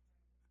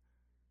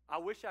 I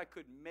wish I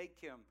could make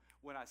him,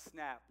 when I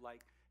snap,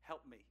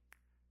 help me.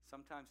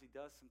 Sometimes he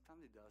does,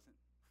 sometimes he doesn't.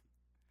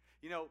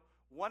 You know,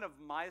 one of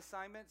my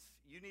assignments,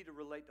 you need to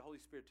relate the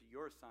Holy Spirit to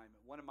your assignment.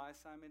 One of my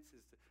assignments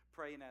is to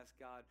pray and ask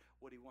God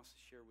what he wants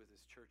to share with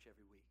his church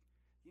every week.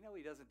 You know,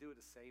 he doesn't do it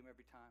the same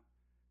every time.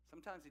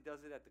 Sometimes he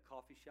does it at the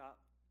coffee shop.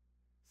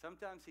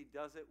 Sometimes he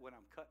does it when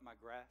I'm cutting my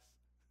grass.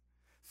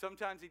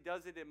 Sometimes he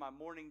does it in my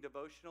morning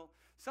devotional.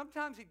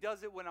 Sometimes he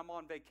does it when I'm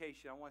on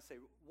vacation. I want to say,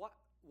 what?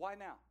 Why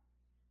now?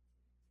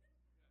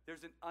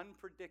 There's an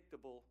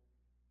unpredictable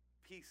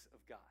peace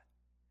of God.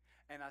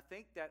 And I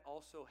think that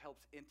also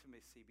helps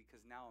intimacy,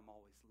 because now I'm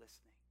always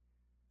listening.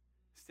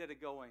 Instead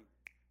of going,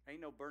 ain't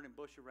no burning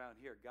bush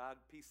around here. God,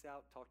 peace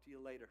out. Talk to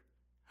you later.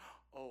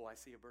 Oh, I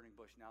see a burning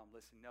bush. Now I'm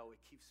listening. No, it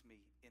keeps me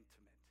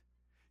intimate.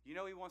 You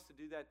know he wants to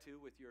do that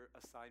too with your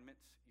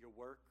assignments, your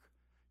work,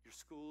 your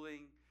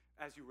schooling,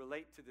 as you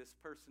relate to this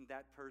person,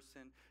 that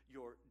person,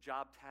 your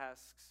job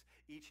tasks,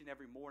 each and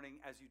every morning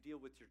as you deal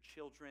with your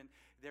children.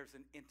 There's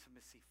an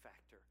intimacy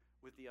factor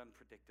with the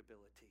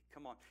unpredictability.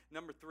 Come on.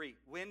 Number 3,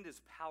 wind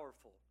is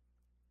powerful.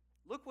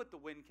 Look what the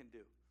wind can do.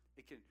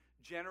 It can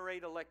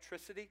generate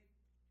electricity.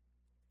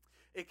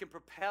 It can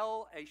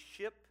propel a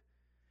ship,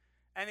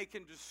 and it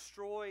can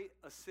destroy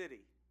a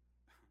city.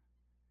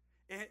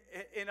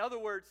 In other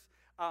words,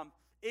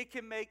 it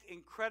can make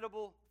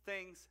incredible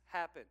things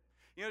happen.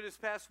 You know, this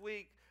past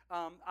week,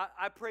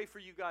 I pray for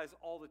you guys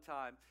all the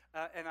time,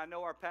 and I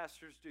know our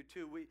pastors do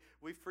too.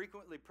 We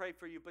frequently pray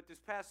for you, but this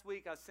past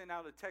week I sent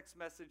out a text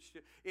message to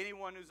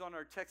anyone who's on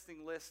our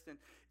texting list, and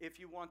if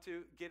you want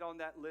to get on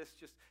that list,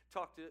 just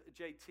talk to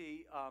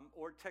JT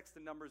or text the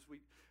numbers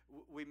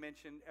we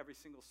mention every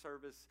single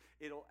service.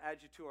 It'll add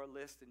you to our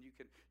list, and you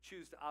can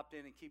choose to opt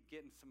in and keep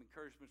getting some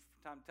encouragement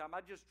from time to time.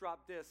 I just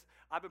dropped this.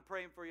 I've been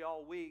praying for you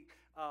all week.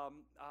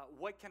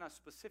 What can I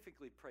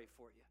specifically pray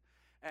for you?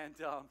 And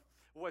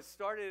what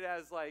started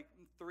as like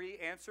 3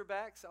 answer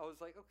backs, I was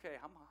like, okay,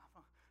 I'm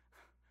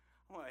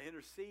going to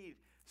intercede.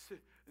 So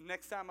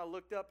next time I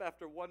looked up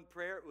after one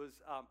prayer, it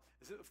was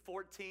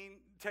 14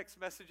 text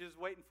messages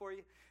waiting for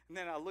you. And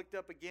then I looked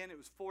up again, it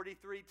was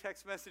 43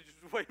 text messages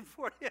waiting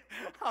for you.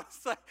 I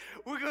was like,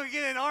 we're going to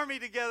get an army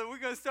together. We're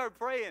going to start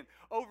praying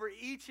over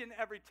each and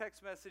every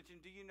text message.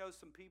 And do you know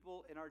some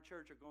people in our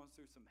church are going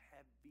through some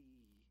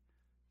heavy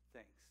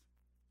things?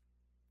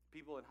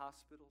 People in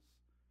hospitals.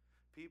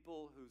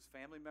 People whose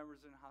family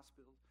members are in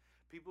hospitals,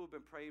 people who've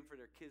been praying for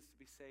their kids to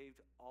be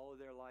saved all of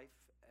their life,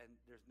 and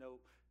there's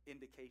no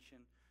indication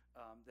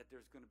that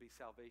there's going to be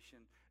salvation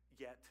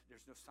yet.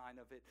 There's no sign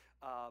of it.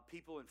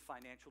 People in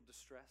financial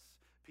distress,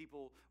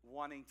 people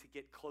wanting to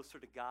get closer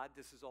to God.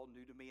 This is all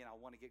new to me, and I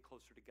want to get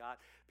closer to God.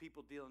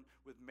 People dealing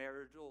with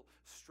marital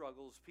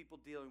struggles, people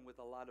dealing with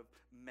a lot of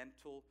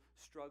mental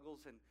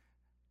struggles. And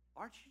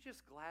aren't you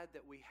just glad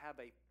that we have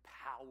a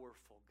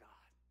powerful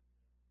God?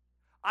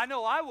 I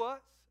know I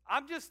was.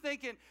 I'm just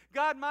thinking,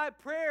 God, my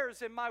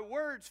prayers and my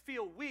words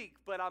feel weak,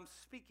 but I'm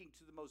speaking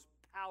to the most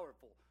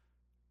powerful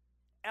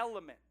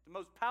element, the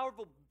most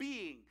powerful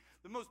being,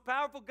 the most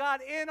powerful God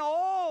in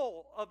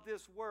all of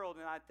this world.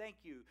 And I thank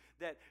you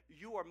that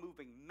you are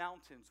moving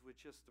mountains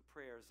with just the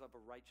prayers of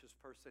a righteous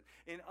person.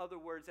 In other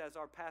words, as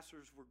our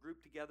pastors were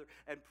grouped together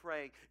and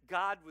praying,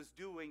 God was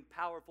doing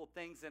powerful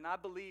things. And I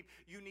believe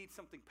you need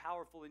something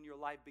powerful in your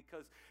life,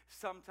 because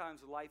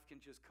sometimes life can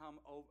just come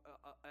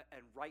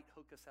and right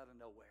hook us out of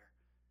nowhere.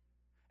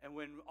 And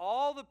when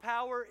all the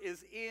power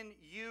is in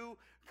you,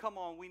 come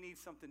on, we need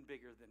something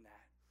bigger than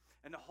that.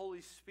 And the Holy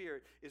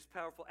Spirit is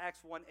powerful. Acts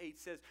 1:8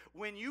 says,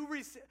 when you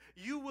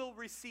will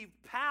receive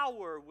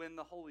power when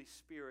the Holy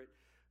Spirit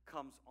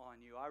comes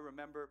on you. I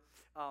remember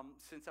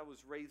since I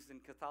was raised in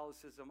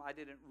Catholicism, I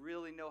didn't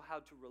really know how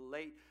to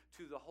relate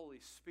to the Holy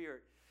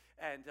Spirit.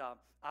 And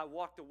I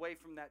walked away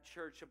from that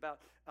church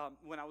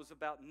when I was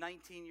about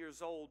 19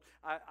 years old.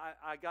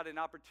 I got an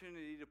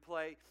opportunity to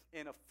play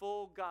in a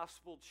full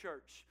gospel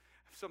church.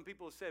 Some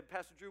people have said,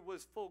 Pastor Drew, what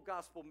does full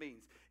gospel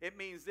means? It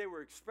means they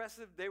were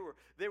expressive, they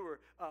were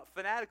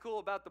fanatical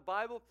about the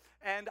Bible,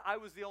 and I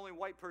was the only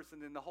white person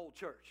in the whole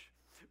church.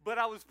 But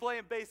I was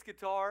playing bass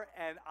guitar,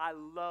 and I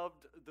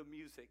loved the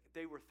music.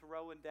 They were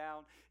throwing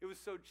down. It was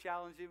so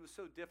challenging. It was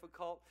so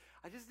difficult.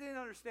 I just didn't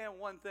understand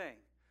one thing.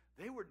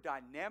 They were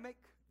dynamic.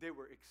 They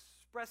were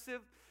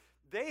expressive.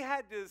 They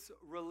had this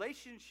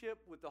relationship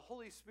with the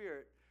Holy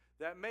Spirit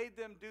that made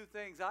them do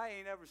things I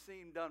ain't ever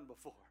seen done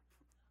before.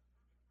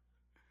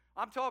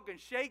 I'm talking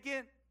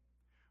shaking,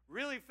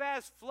 really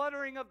fast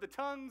fluttering of the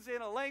tongues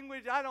in a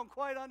language I don't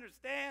quite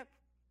understand,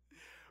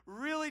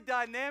 really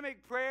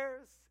dynamic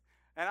prayers.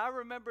 And I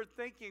remember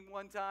thinking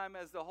one time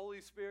as the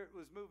Holy Spirit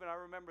was moving, I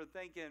remember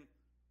thinking,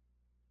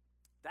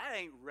 that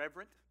ain't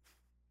reverent.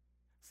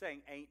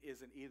 Saying ain't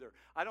isn't either.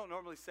 I don't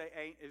normally say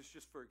ain't, it's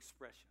just for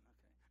expression.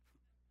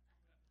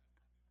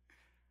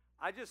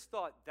 Okay. I just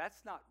thought,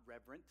 that's not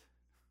reverent.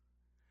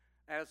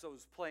 As I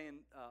was playing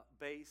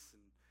bass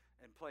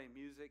and playing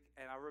music,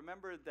 and I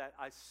remember that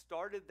I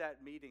started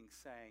that meeting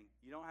saying,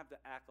 you don't have to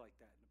act like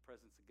that in the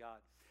presence of God.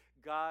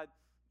 God,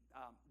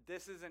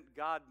 this isn't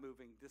God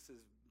moving, this is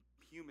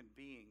human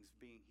beings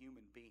being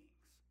human beings.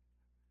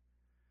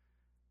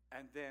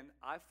 And then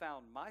I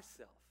found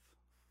myself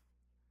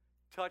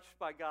touched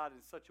by God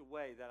in such a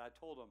way that I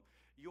told him,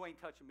 you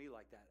ain't touching me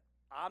like that.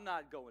 I'm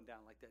not going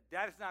down like that.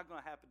 That is not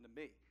going to happen to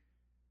me.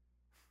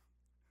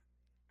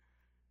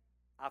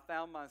 I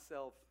found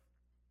myself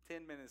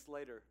 10 minutes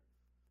later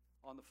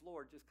on the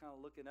floor just kind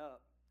of looking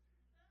up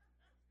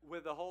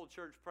with the whole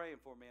church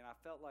praying for me, and I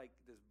felt like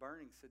this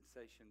burning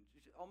sensation,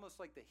 almost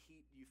like the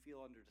heat you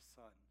feel under the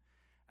sun.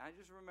 And I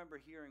just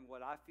remember hearing what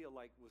I feel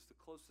like was the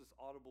closest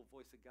audible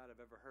voice of God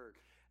I've ever heard,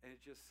 and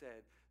it just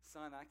said,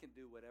 son, I can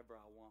do whatever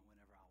I want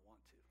whenever I want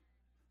to.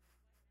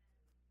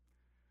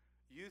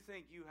 You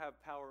think you have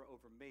power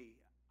over me.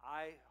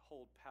 I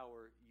hold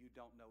power you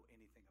don't know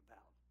anything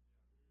about.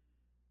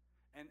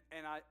 And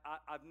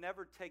I've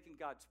never taken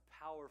God's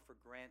power for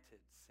granted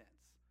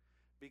since,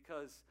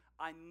 because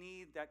I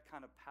need that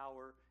kind of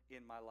power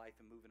in my life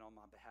and moving on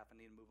my behalf. I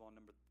need to move on.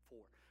 Number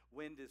 4,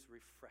 wind is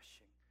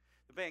refreshing.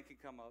 The band can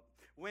come up.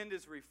 Wind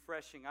is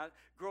refreshing.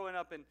 Growing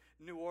up in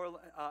New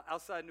Orleans,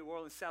 outside New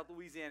Orleans, South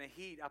Louisiana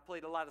heat, I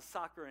played a lot of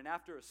soccer. And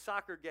after a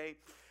soccer game,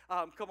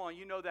 come on,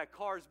 you know that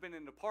car's been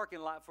in the parking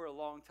lot for a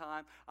long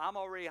time. I'm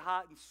already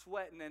hot and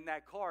sweating, and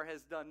that car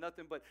has done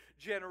nothing but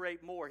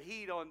generate more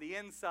heat on the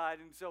inside.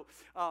 And so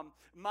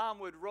Mom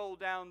would roll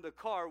down the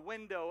car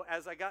window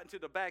as I got into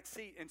the back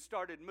seat and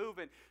started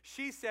moving.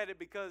 She said it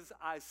because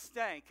I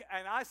stank.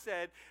 And I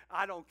said,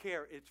 I don't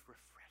care. It's refreshing.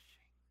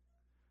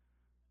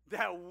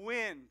 That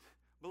wind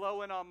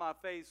blowing on my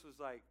face was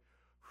like,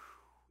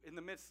 whew, in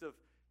the midst of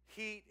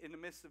heat, in the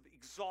midst of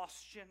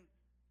exhaustion.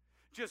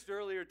 Just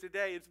earlier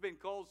today, it's been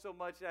cold so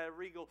much at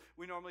Regal,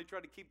 we normally try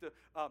to keep the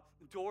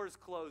doors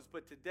closed.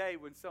 But today,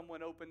 when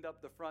someone opened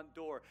up the front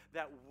door,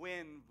 that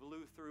wind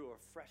blew through, a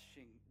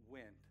refreshing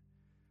wind.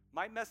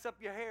 Might mess up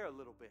your hair a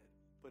little bit,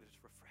 but it's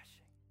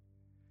refreshing.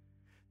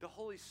 The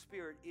Holy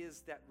Spirit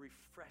is that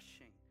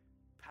refreshing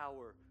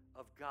power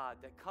of God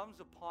that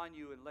comes upon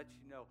you and lets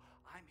you know,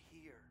 I'm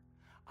here.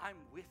 I'm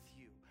with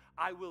you.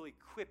 I will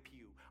equip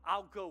you.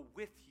 I'll go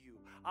with you.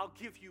 I'll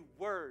give you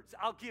words.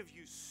 I'll give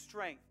you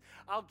strength.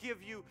 I'll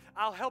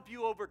help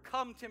you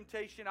overcome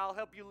temptation. I'll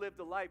help you live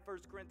the life. 1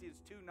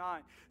 Corinthians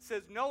 2:9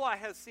 says, no eye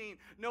has seen,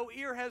 no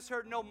ear has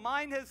heard, no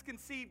mind has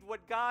conceived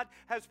what God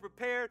has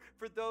prepared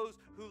for those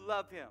who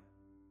love him.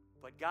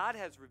 But God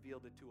has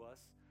revealed it to us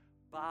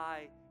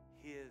by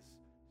his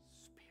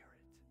Spirit.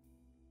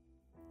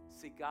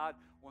 See, God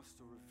wants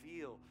to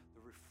reveal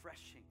the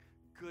refreshing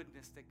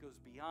goodness that goes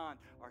beyond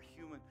our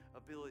human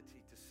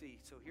ability to see.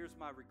 So here's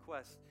my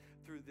request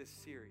through this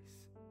series.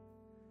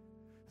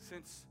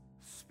 Since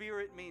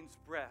Spirit means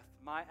breath,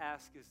 my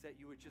ask is that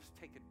you would just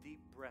take a deep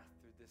breath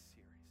through this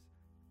series.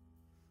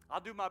 I'll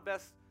do my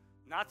best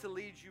not to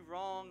lead you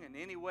wrong in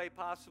any way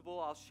possible.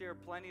 I'll share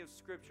plenty of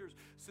scriptures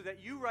so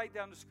that you write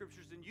down the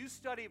scriptures and you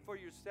study it for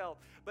yourself.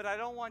 But I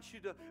don't want you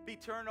to be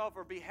turned off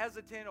or be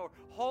hesitant or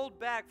hold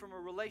back from a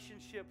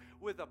relationship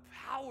with a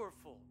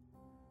powerful,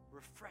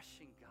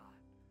 refreshing God.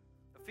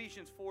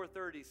 Ephesians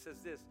 4:30 says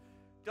this,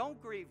 don't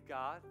grieve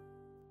God.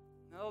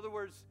 In other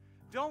words,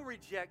 don't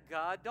reject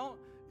God.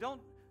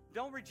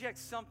 Don't reject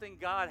something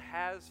God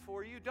has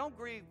for you. Don't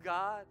grieve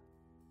God.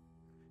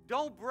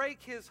 Don't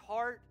break his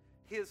heart,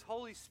 his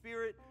Holy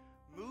Spirit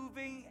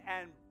moving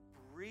and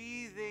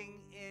breathing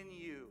in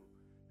you.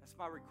 That's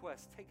my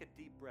request. Take a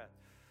deep breath.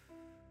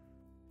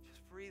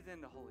 Just breathe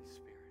in the Holy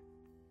Spirit.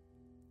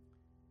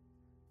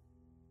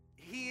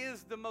 He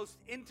is the most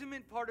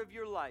intimate part of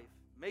your life,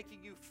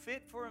 making you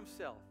fit for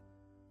himself.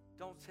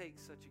 Don't take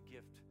such a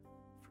gift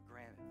for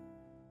granted.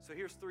 So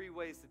here's 3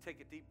 ways to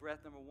take a deep breath.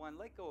 Number 1,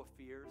 let go of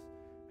fears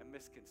and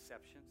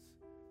misconceptions.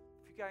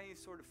 If you got any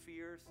sort of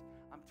fears,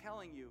 I'm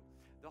telling you,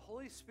 the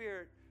Holy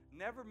Spirit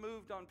never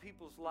moved on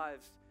people's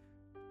lives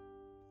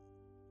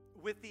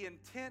with the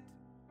intent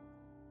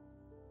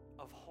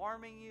of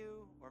harming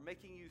you or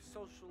making you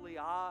socially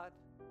odd.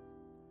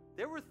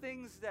 There were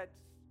things that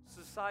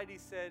society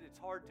said it's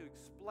hard to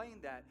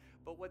explain that,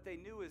 but what they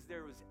knew is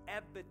there was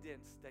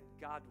evidence that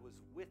God was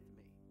with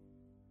me.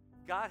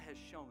 God has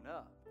shown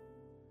up.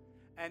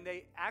 And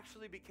they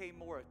actually became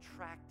more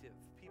attractive.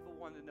 People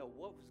wanted to know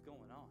what was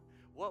going on.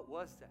 What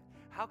was that?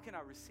 How can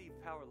I receive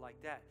power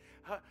like that?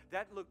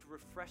 That looked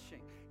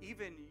refreshing.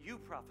 Even you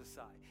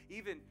prophesy.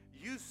 Even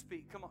you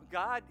speak. Come on,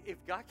 God,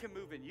 if God can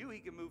move in you, he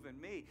can move in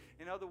me.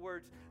 In other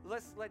words,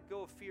 let's let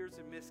go of fears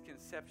and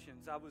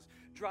misconceptions. I was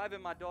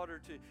driving my daughter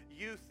to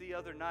youth the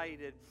other night,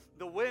 and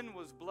the wind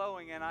was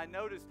blowing, and I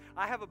noticed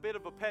I have a bit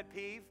of a pet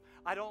peeve.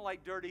 I don't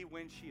like dirty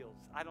windshields.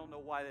 I don't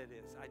know why that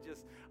is.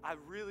 I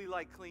really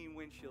like clean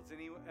windshields.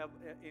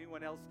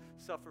 Anyone else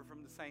suffer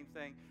from the same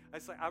thing?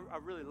 It's like I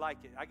really like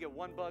it. I get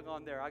one bug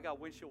on there. I got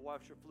windshield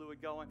washer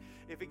fluid going.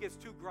 If it gets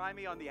too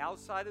grimy on the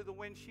outside of the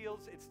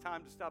windshields, it's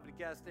time to stop at a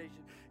gas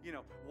station.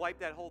 Wipe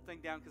that whole thing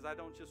down, because I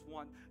don't just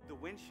want the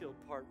windshield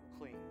part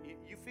clean.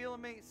 You feeling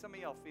me? Some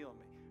of y'all feeling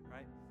me,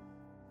 right?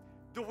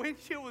 The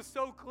windshield was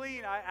so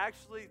clean, I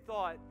actually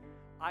thought,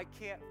 I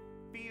can't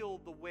feel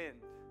the wind.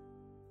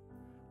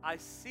 I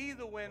see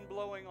the wind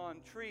blowing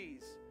on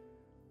trees,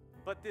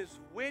 but this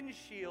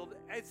windshield,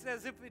 it's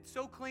as if it's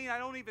so clean I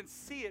don't even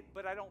see it,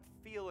 but I don't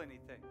feel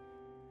anything.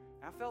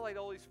 And I felt like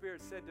the Holy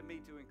Spirit said to me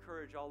to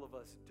encourage all of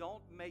us,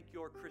 don't make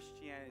your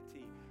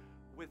Christianity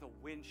with a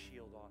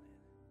windshield on it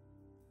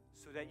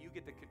so that you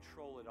get to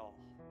control it all.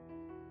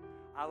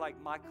 I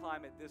like my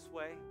climate this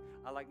way.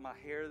 I like my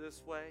hair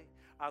this way.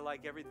 I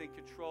like everything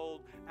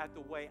controlled at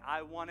the way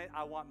I want it.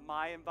 I want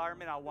my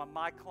environment. I want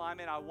my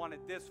climate. I want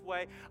it this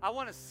way. I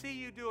want to see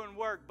you doing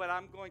work, but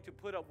I'm going to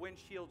put up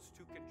windshields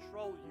to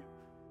control you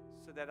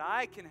so that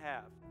I can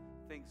have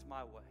things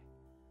my way.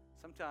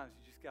 Sometimes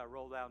you just got to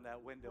roll down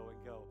that window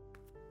and go.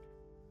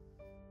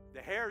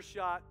 The hair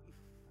shot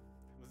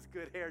was a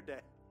good hair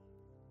day.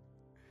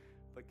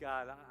 But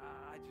God,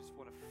 I just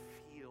want to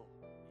feel you.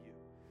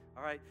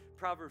 All right,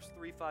 Proverbs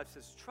 3:5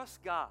 says,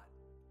 trust God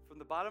from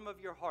the bottom of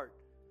your heart.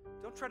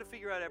 Don't try to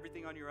figure out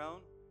everything on your own.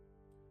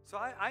 So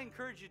I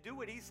encourage you, do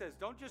what he says.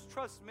 Don't just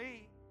trust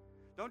me.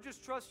 Don't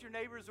just trust your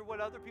neighbors or what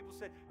other people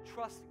say.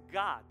 Trust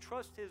God.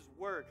 Trust His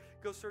Word.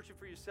 Go search it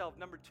for yourself.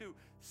 Number 2,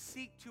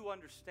 seek to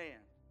understand.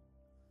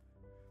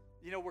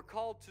 You know, we're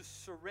called to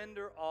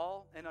surrender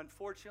all, and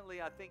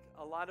unfortunately, I think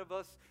a lot of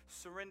us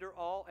surrender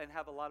all and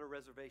have a lot of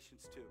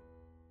reservations too.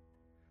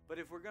 But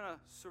if we're going to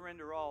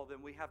surrender all,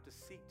 then we have to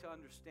seek to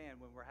understand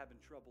when we're having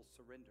trouble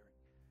surrendering,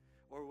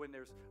 or when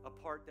there's a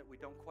part that we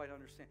don't quite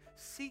understand.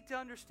 Seek to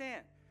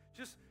understand.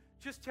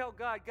 Just tell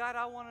God, God,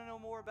 I want to know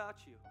more about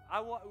you.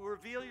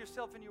 Reveal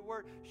yourself in your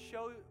word.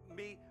 Show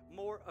me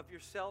more of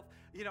yourself.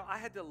 You know, I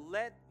had to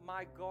let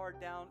my guard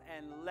down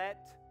and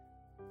let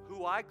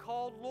who I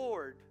called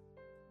Lord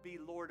be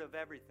Lord of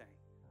everything.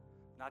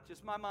 Not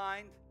just my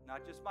mind,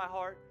 not just my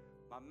heart,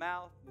 my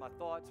mouth, my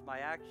thoughts, my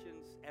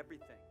actions,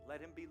 everything.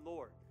 Let Him be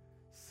Lord.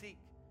 Seek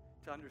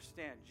to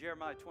understand.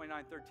 Jeremiah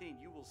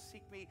 29:13, you will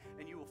seek me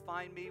and you will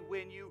find me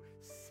when you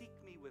seek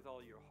me with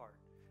all your heart.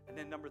 And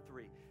then number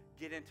 3,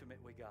 get intimate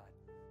with God.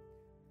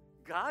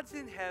 God's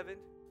in heaven.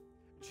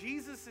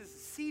 Jesus is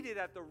seated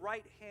at the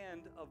right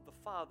hand of the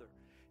Father.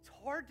 It's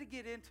hard to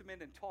get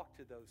intimate and talk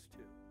to those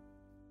two.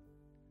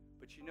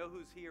 But you know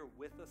who's here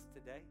with us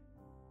today?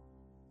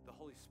 The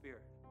Holy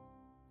Spirit.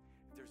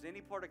 If there's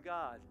any part of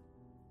God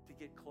to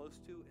get close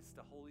to, it's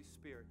the Holy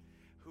Spirit,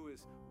 who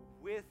is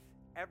with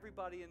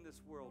everybody in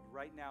this world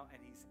right now,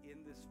 and He's in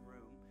this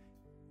room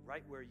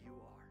right where you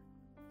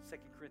are. 2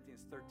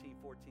 Corinthians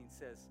 13:14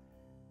 says,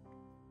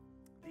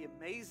 the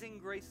amazing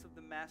grace of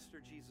the Master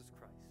Jesus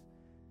Christ,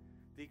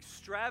 the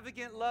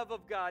extravagant love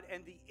of God,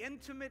 and the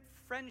intimate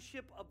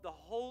friendship of the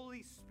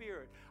Holy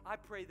Spirit. I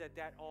pray that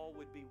that all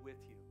would be with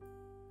you.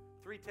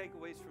 3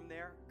 takeaways from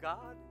there.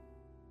 God,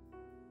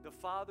 the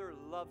Father,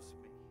 loves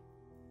me.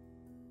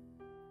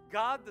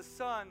 God, the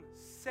Son,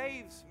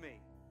 saves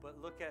me. But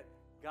look at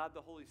God,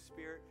 the Holy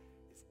Spirit,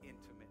 is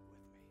intimate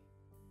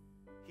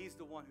with me. He's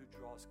the one who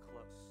draws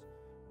close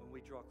when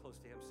we draw close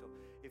to Him. So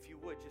if you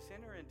would, just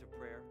enter into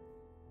prayer.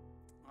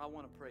 I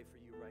want to pray for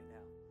you right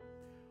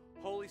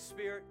now. Holy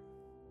Spirit,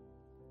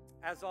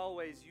 as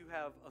always, you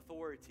have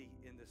authority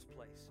in this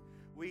place.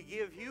 We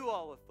give you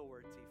all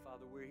authority,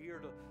 Father. We're here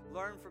to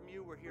learn from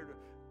you. We're here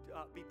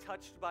to be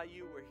touched by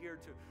you. We're here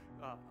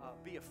to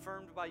be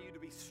affirmed by you, to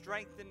be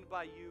strengthened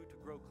by you, to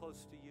grow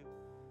close to you.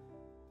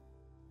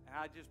 And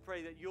I just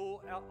pray that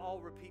you'll all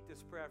repeat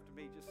this prayer after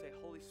me. Just say,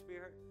 Holy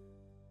Spirit,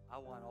 I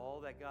want all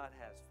that God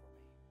has for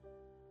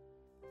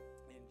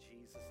me. In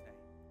Jesus' name.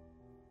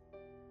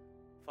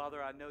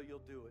 Father, I know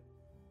you'll do it.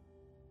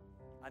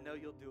 I know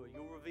you'll do it.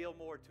 You'll reveal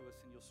more to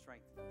us and you'll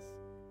strengthen us.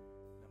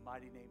 In the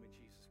mighty name of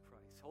Jesus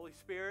Christ. Holy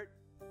Spirit,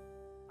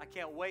 I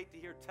can't wait to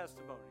hear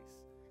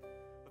testimonies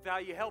of how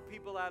you help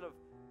people out of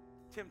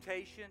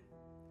temptation,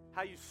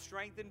 how you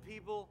strengthen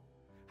people,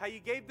 how you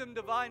gave them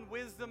divine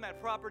wisdom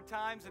at proper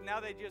times and now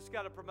they just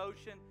got a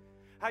promotion,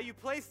 how you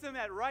placed them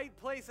at right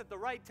place at the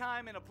right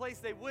time in a place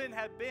they wouldn't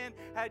have been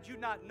had you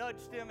not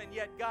nudged them, and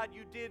yet, God,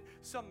 you did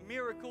some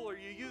miracle, or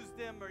you used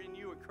them, and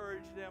you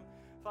encouraged them.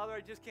 Father,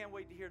 I just can't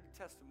wait to hear the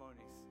testimonies.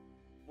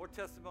 More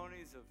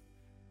testimonies of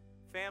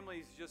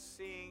families just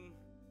seeing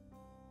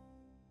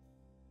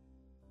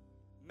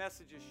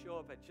messages show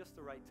up at just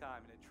the right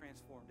time, and it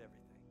transformed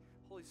everything.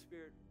 Holy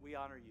Spirit, we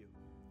honor you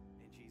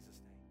in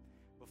Jesus'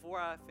 name. Before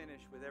I finish,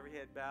 with every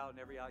head bowed and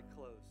every eye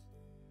closed,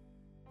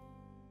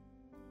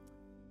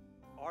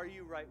 are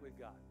you right with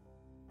God?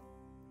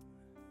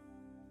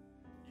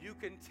 You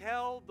can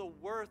tell the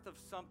worth of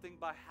something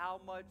by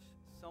how much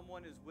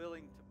someone is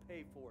willing to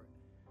pay for it.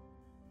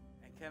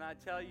 And can I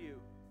tell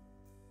you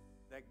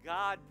that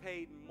God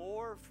paid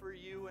more for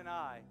you and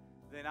I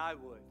than I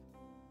would?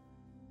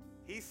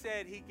 He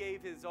said He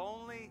gave His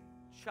only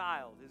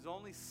child, His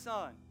only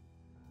Son,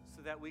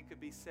 so that we could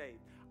be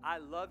saved. I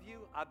love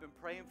you. I've been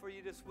praying for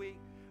you this week.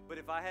 But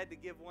if I had to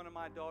give one of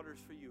my daughters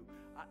for you,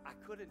 I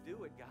couldn't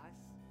do it, guys.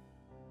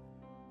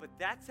 But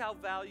that's how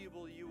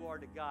valuable you are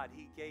to God.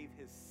 He gave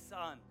His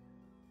Son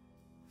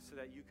so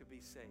that you could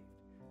be saved.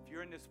 If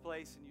you're in this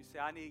place and you say,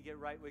 I need to get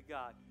right with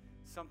God,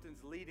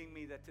 something's leading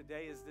me that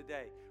today is the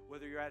day.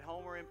 Whether you're at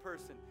home or in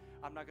person,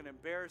 I'm not going to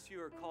embarrass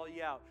you or call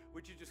you out.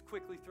 Would you just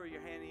quickly throw your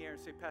hand in the air and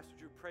say, Pastor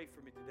Drew, pray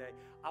for me today.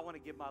 I want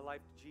to give my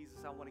life to Jesus.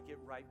 I want to get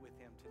right with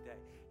Him today.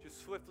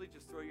 Just swiftly,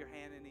 just throw your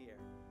hand in the air.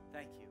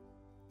 Thank you.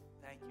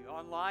 Thank you.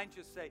 Online,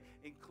 just say,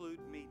 include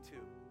me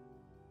too.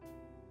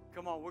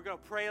 Come on, we're going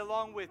to pray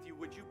along with you.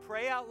 Would you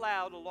pray out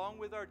loud along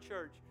with our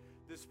church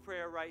this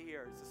prayer right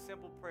here? It's a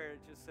simple prayer. It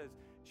just says,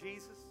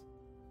 Jesus,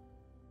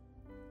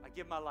 I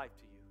give my life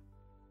to you.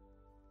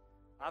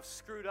 I've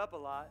screwed up a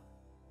lot.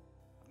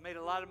 I've made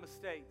a lot of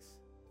mistakes.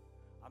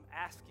 I'm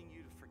asking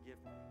you to forgive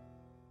me.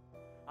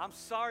 I'm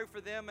sorry for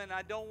them and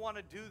I don't want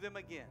to do them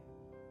again.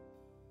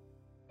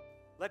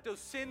 Let those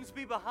sins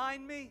be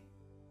behind me.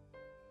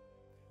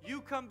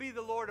 You come be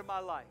the Lord of my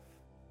life.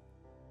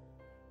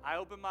 I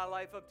open my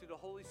life up to the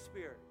Holy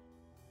Spirit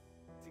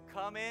to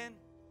come in,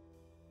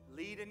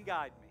 lead and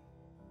guide me.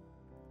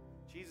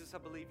 Jesus, I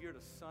believe you're the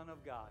Son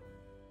of God,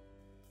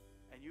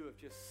 and you have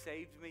just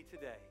saved me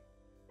today.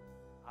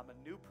 I'm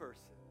a new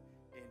person.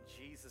 In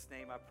Jesus'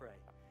 name I pray.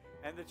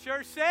 And the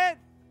church said,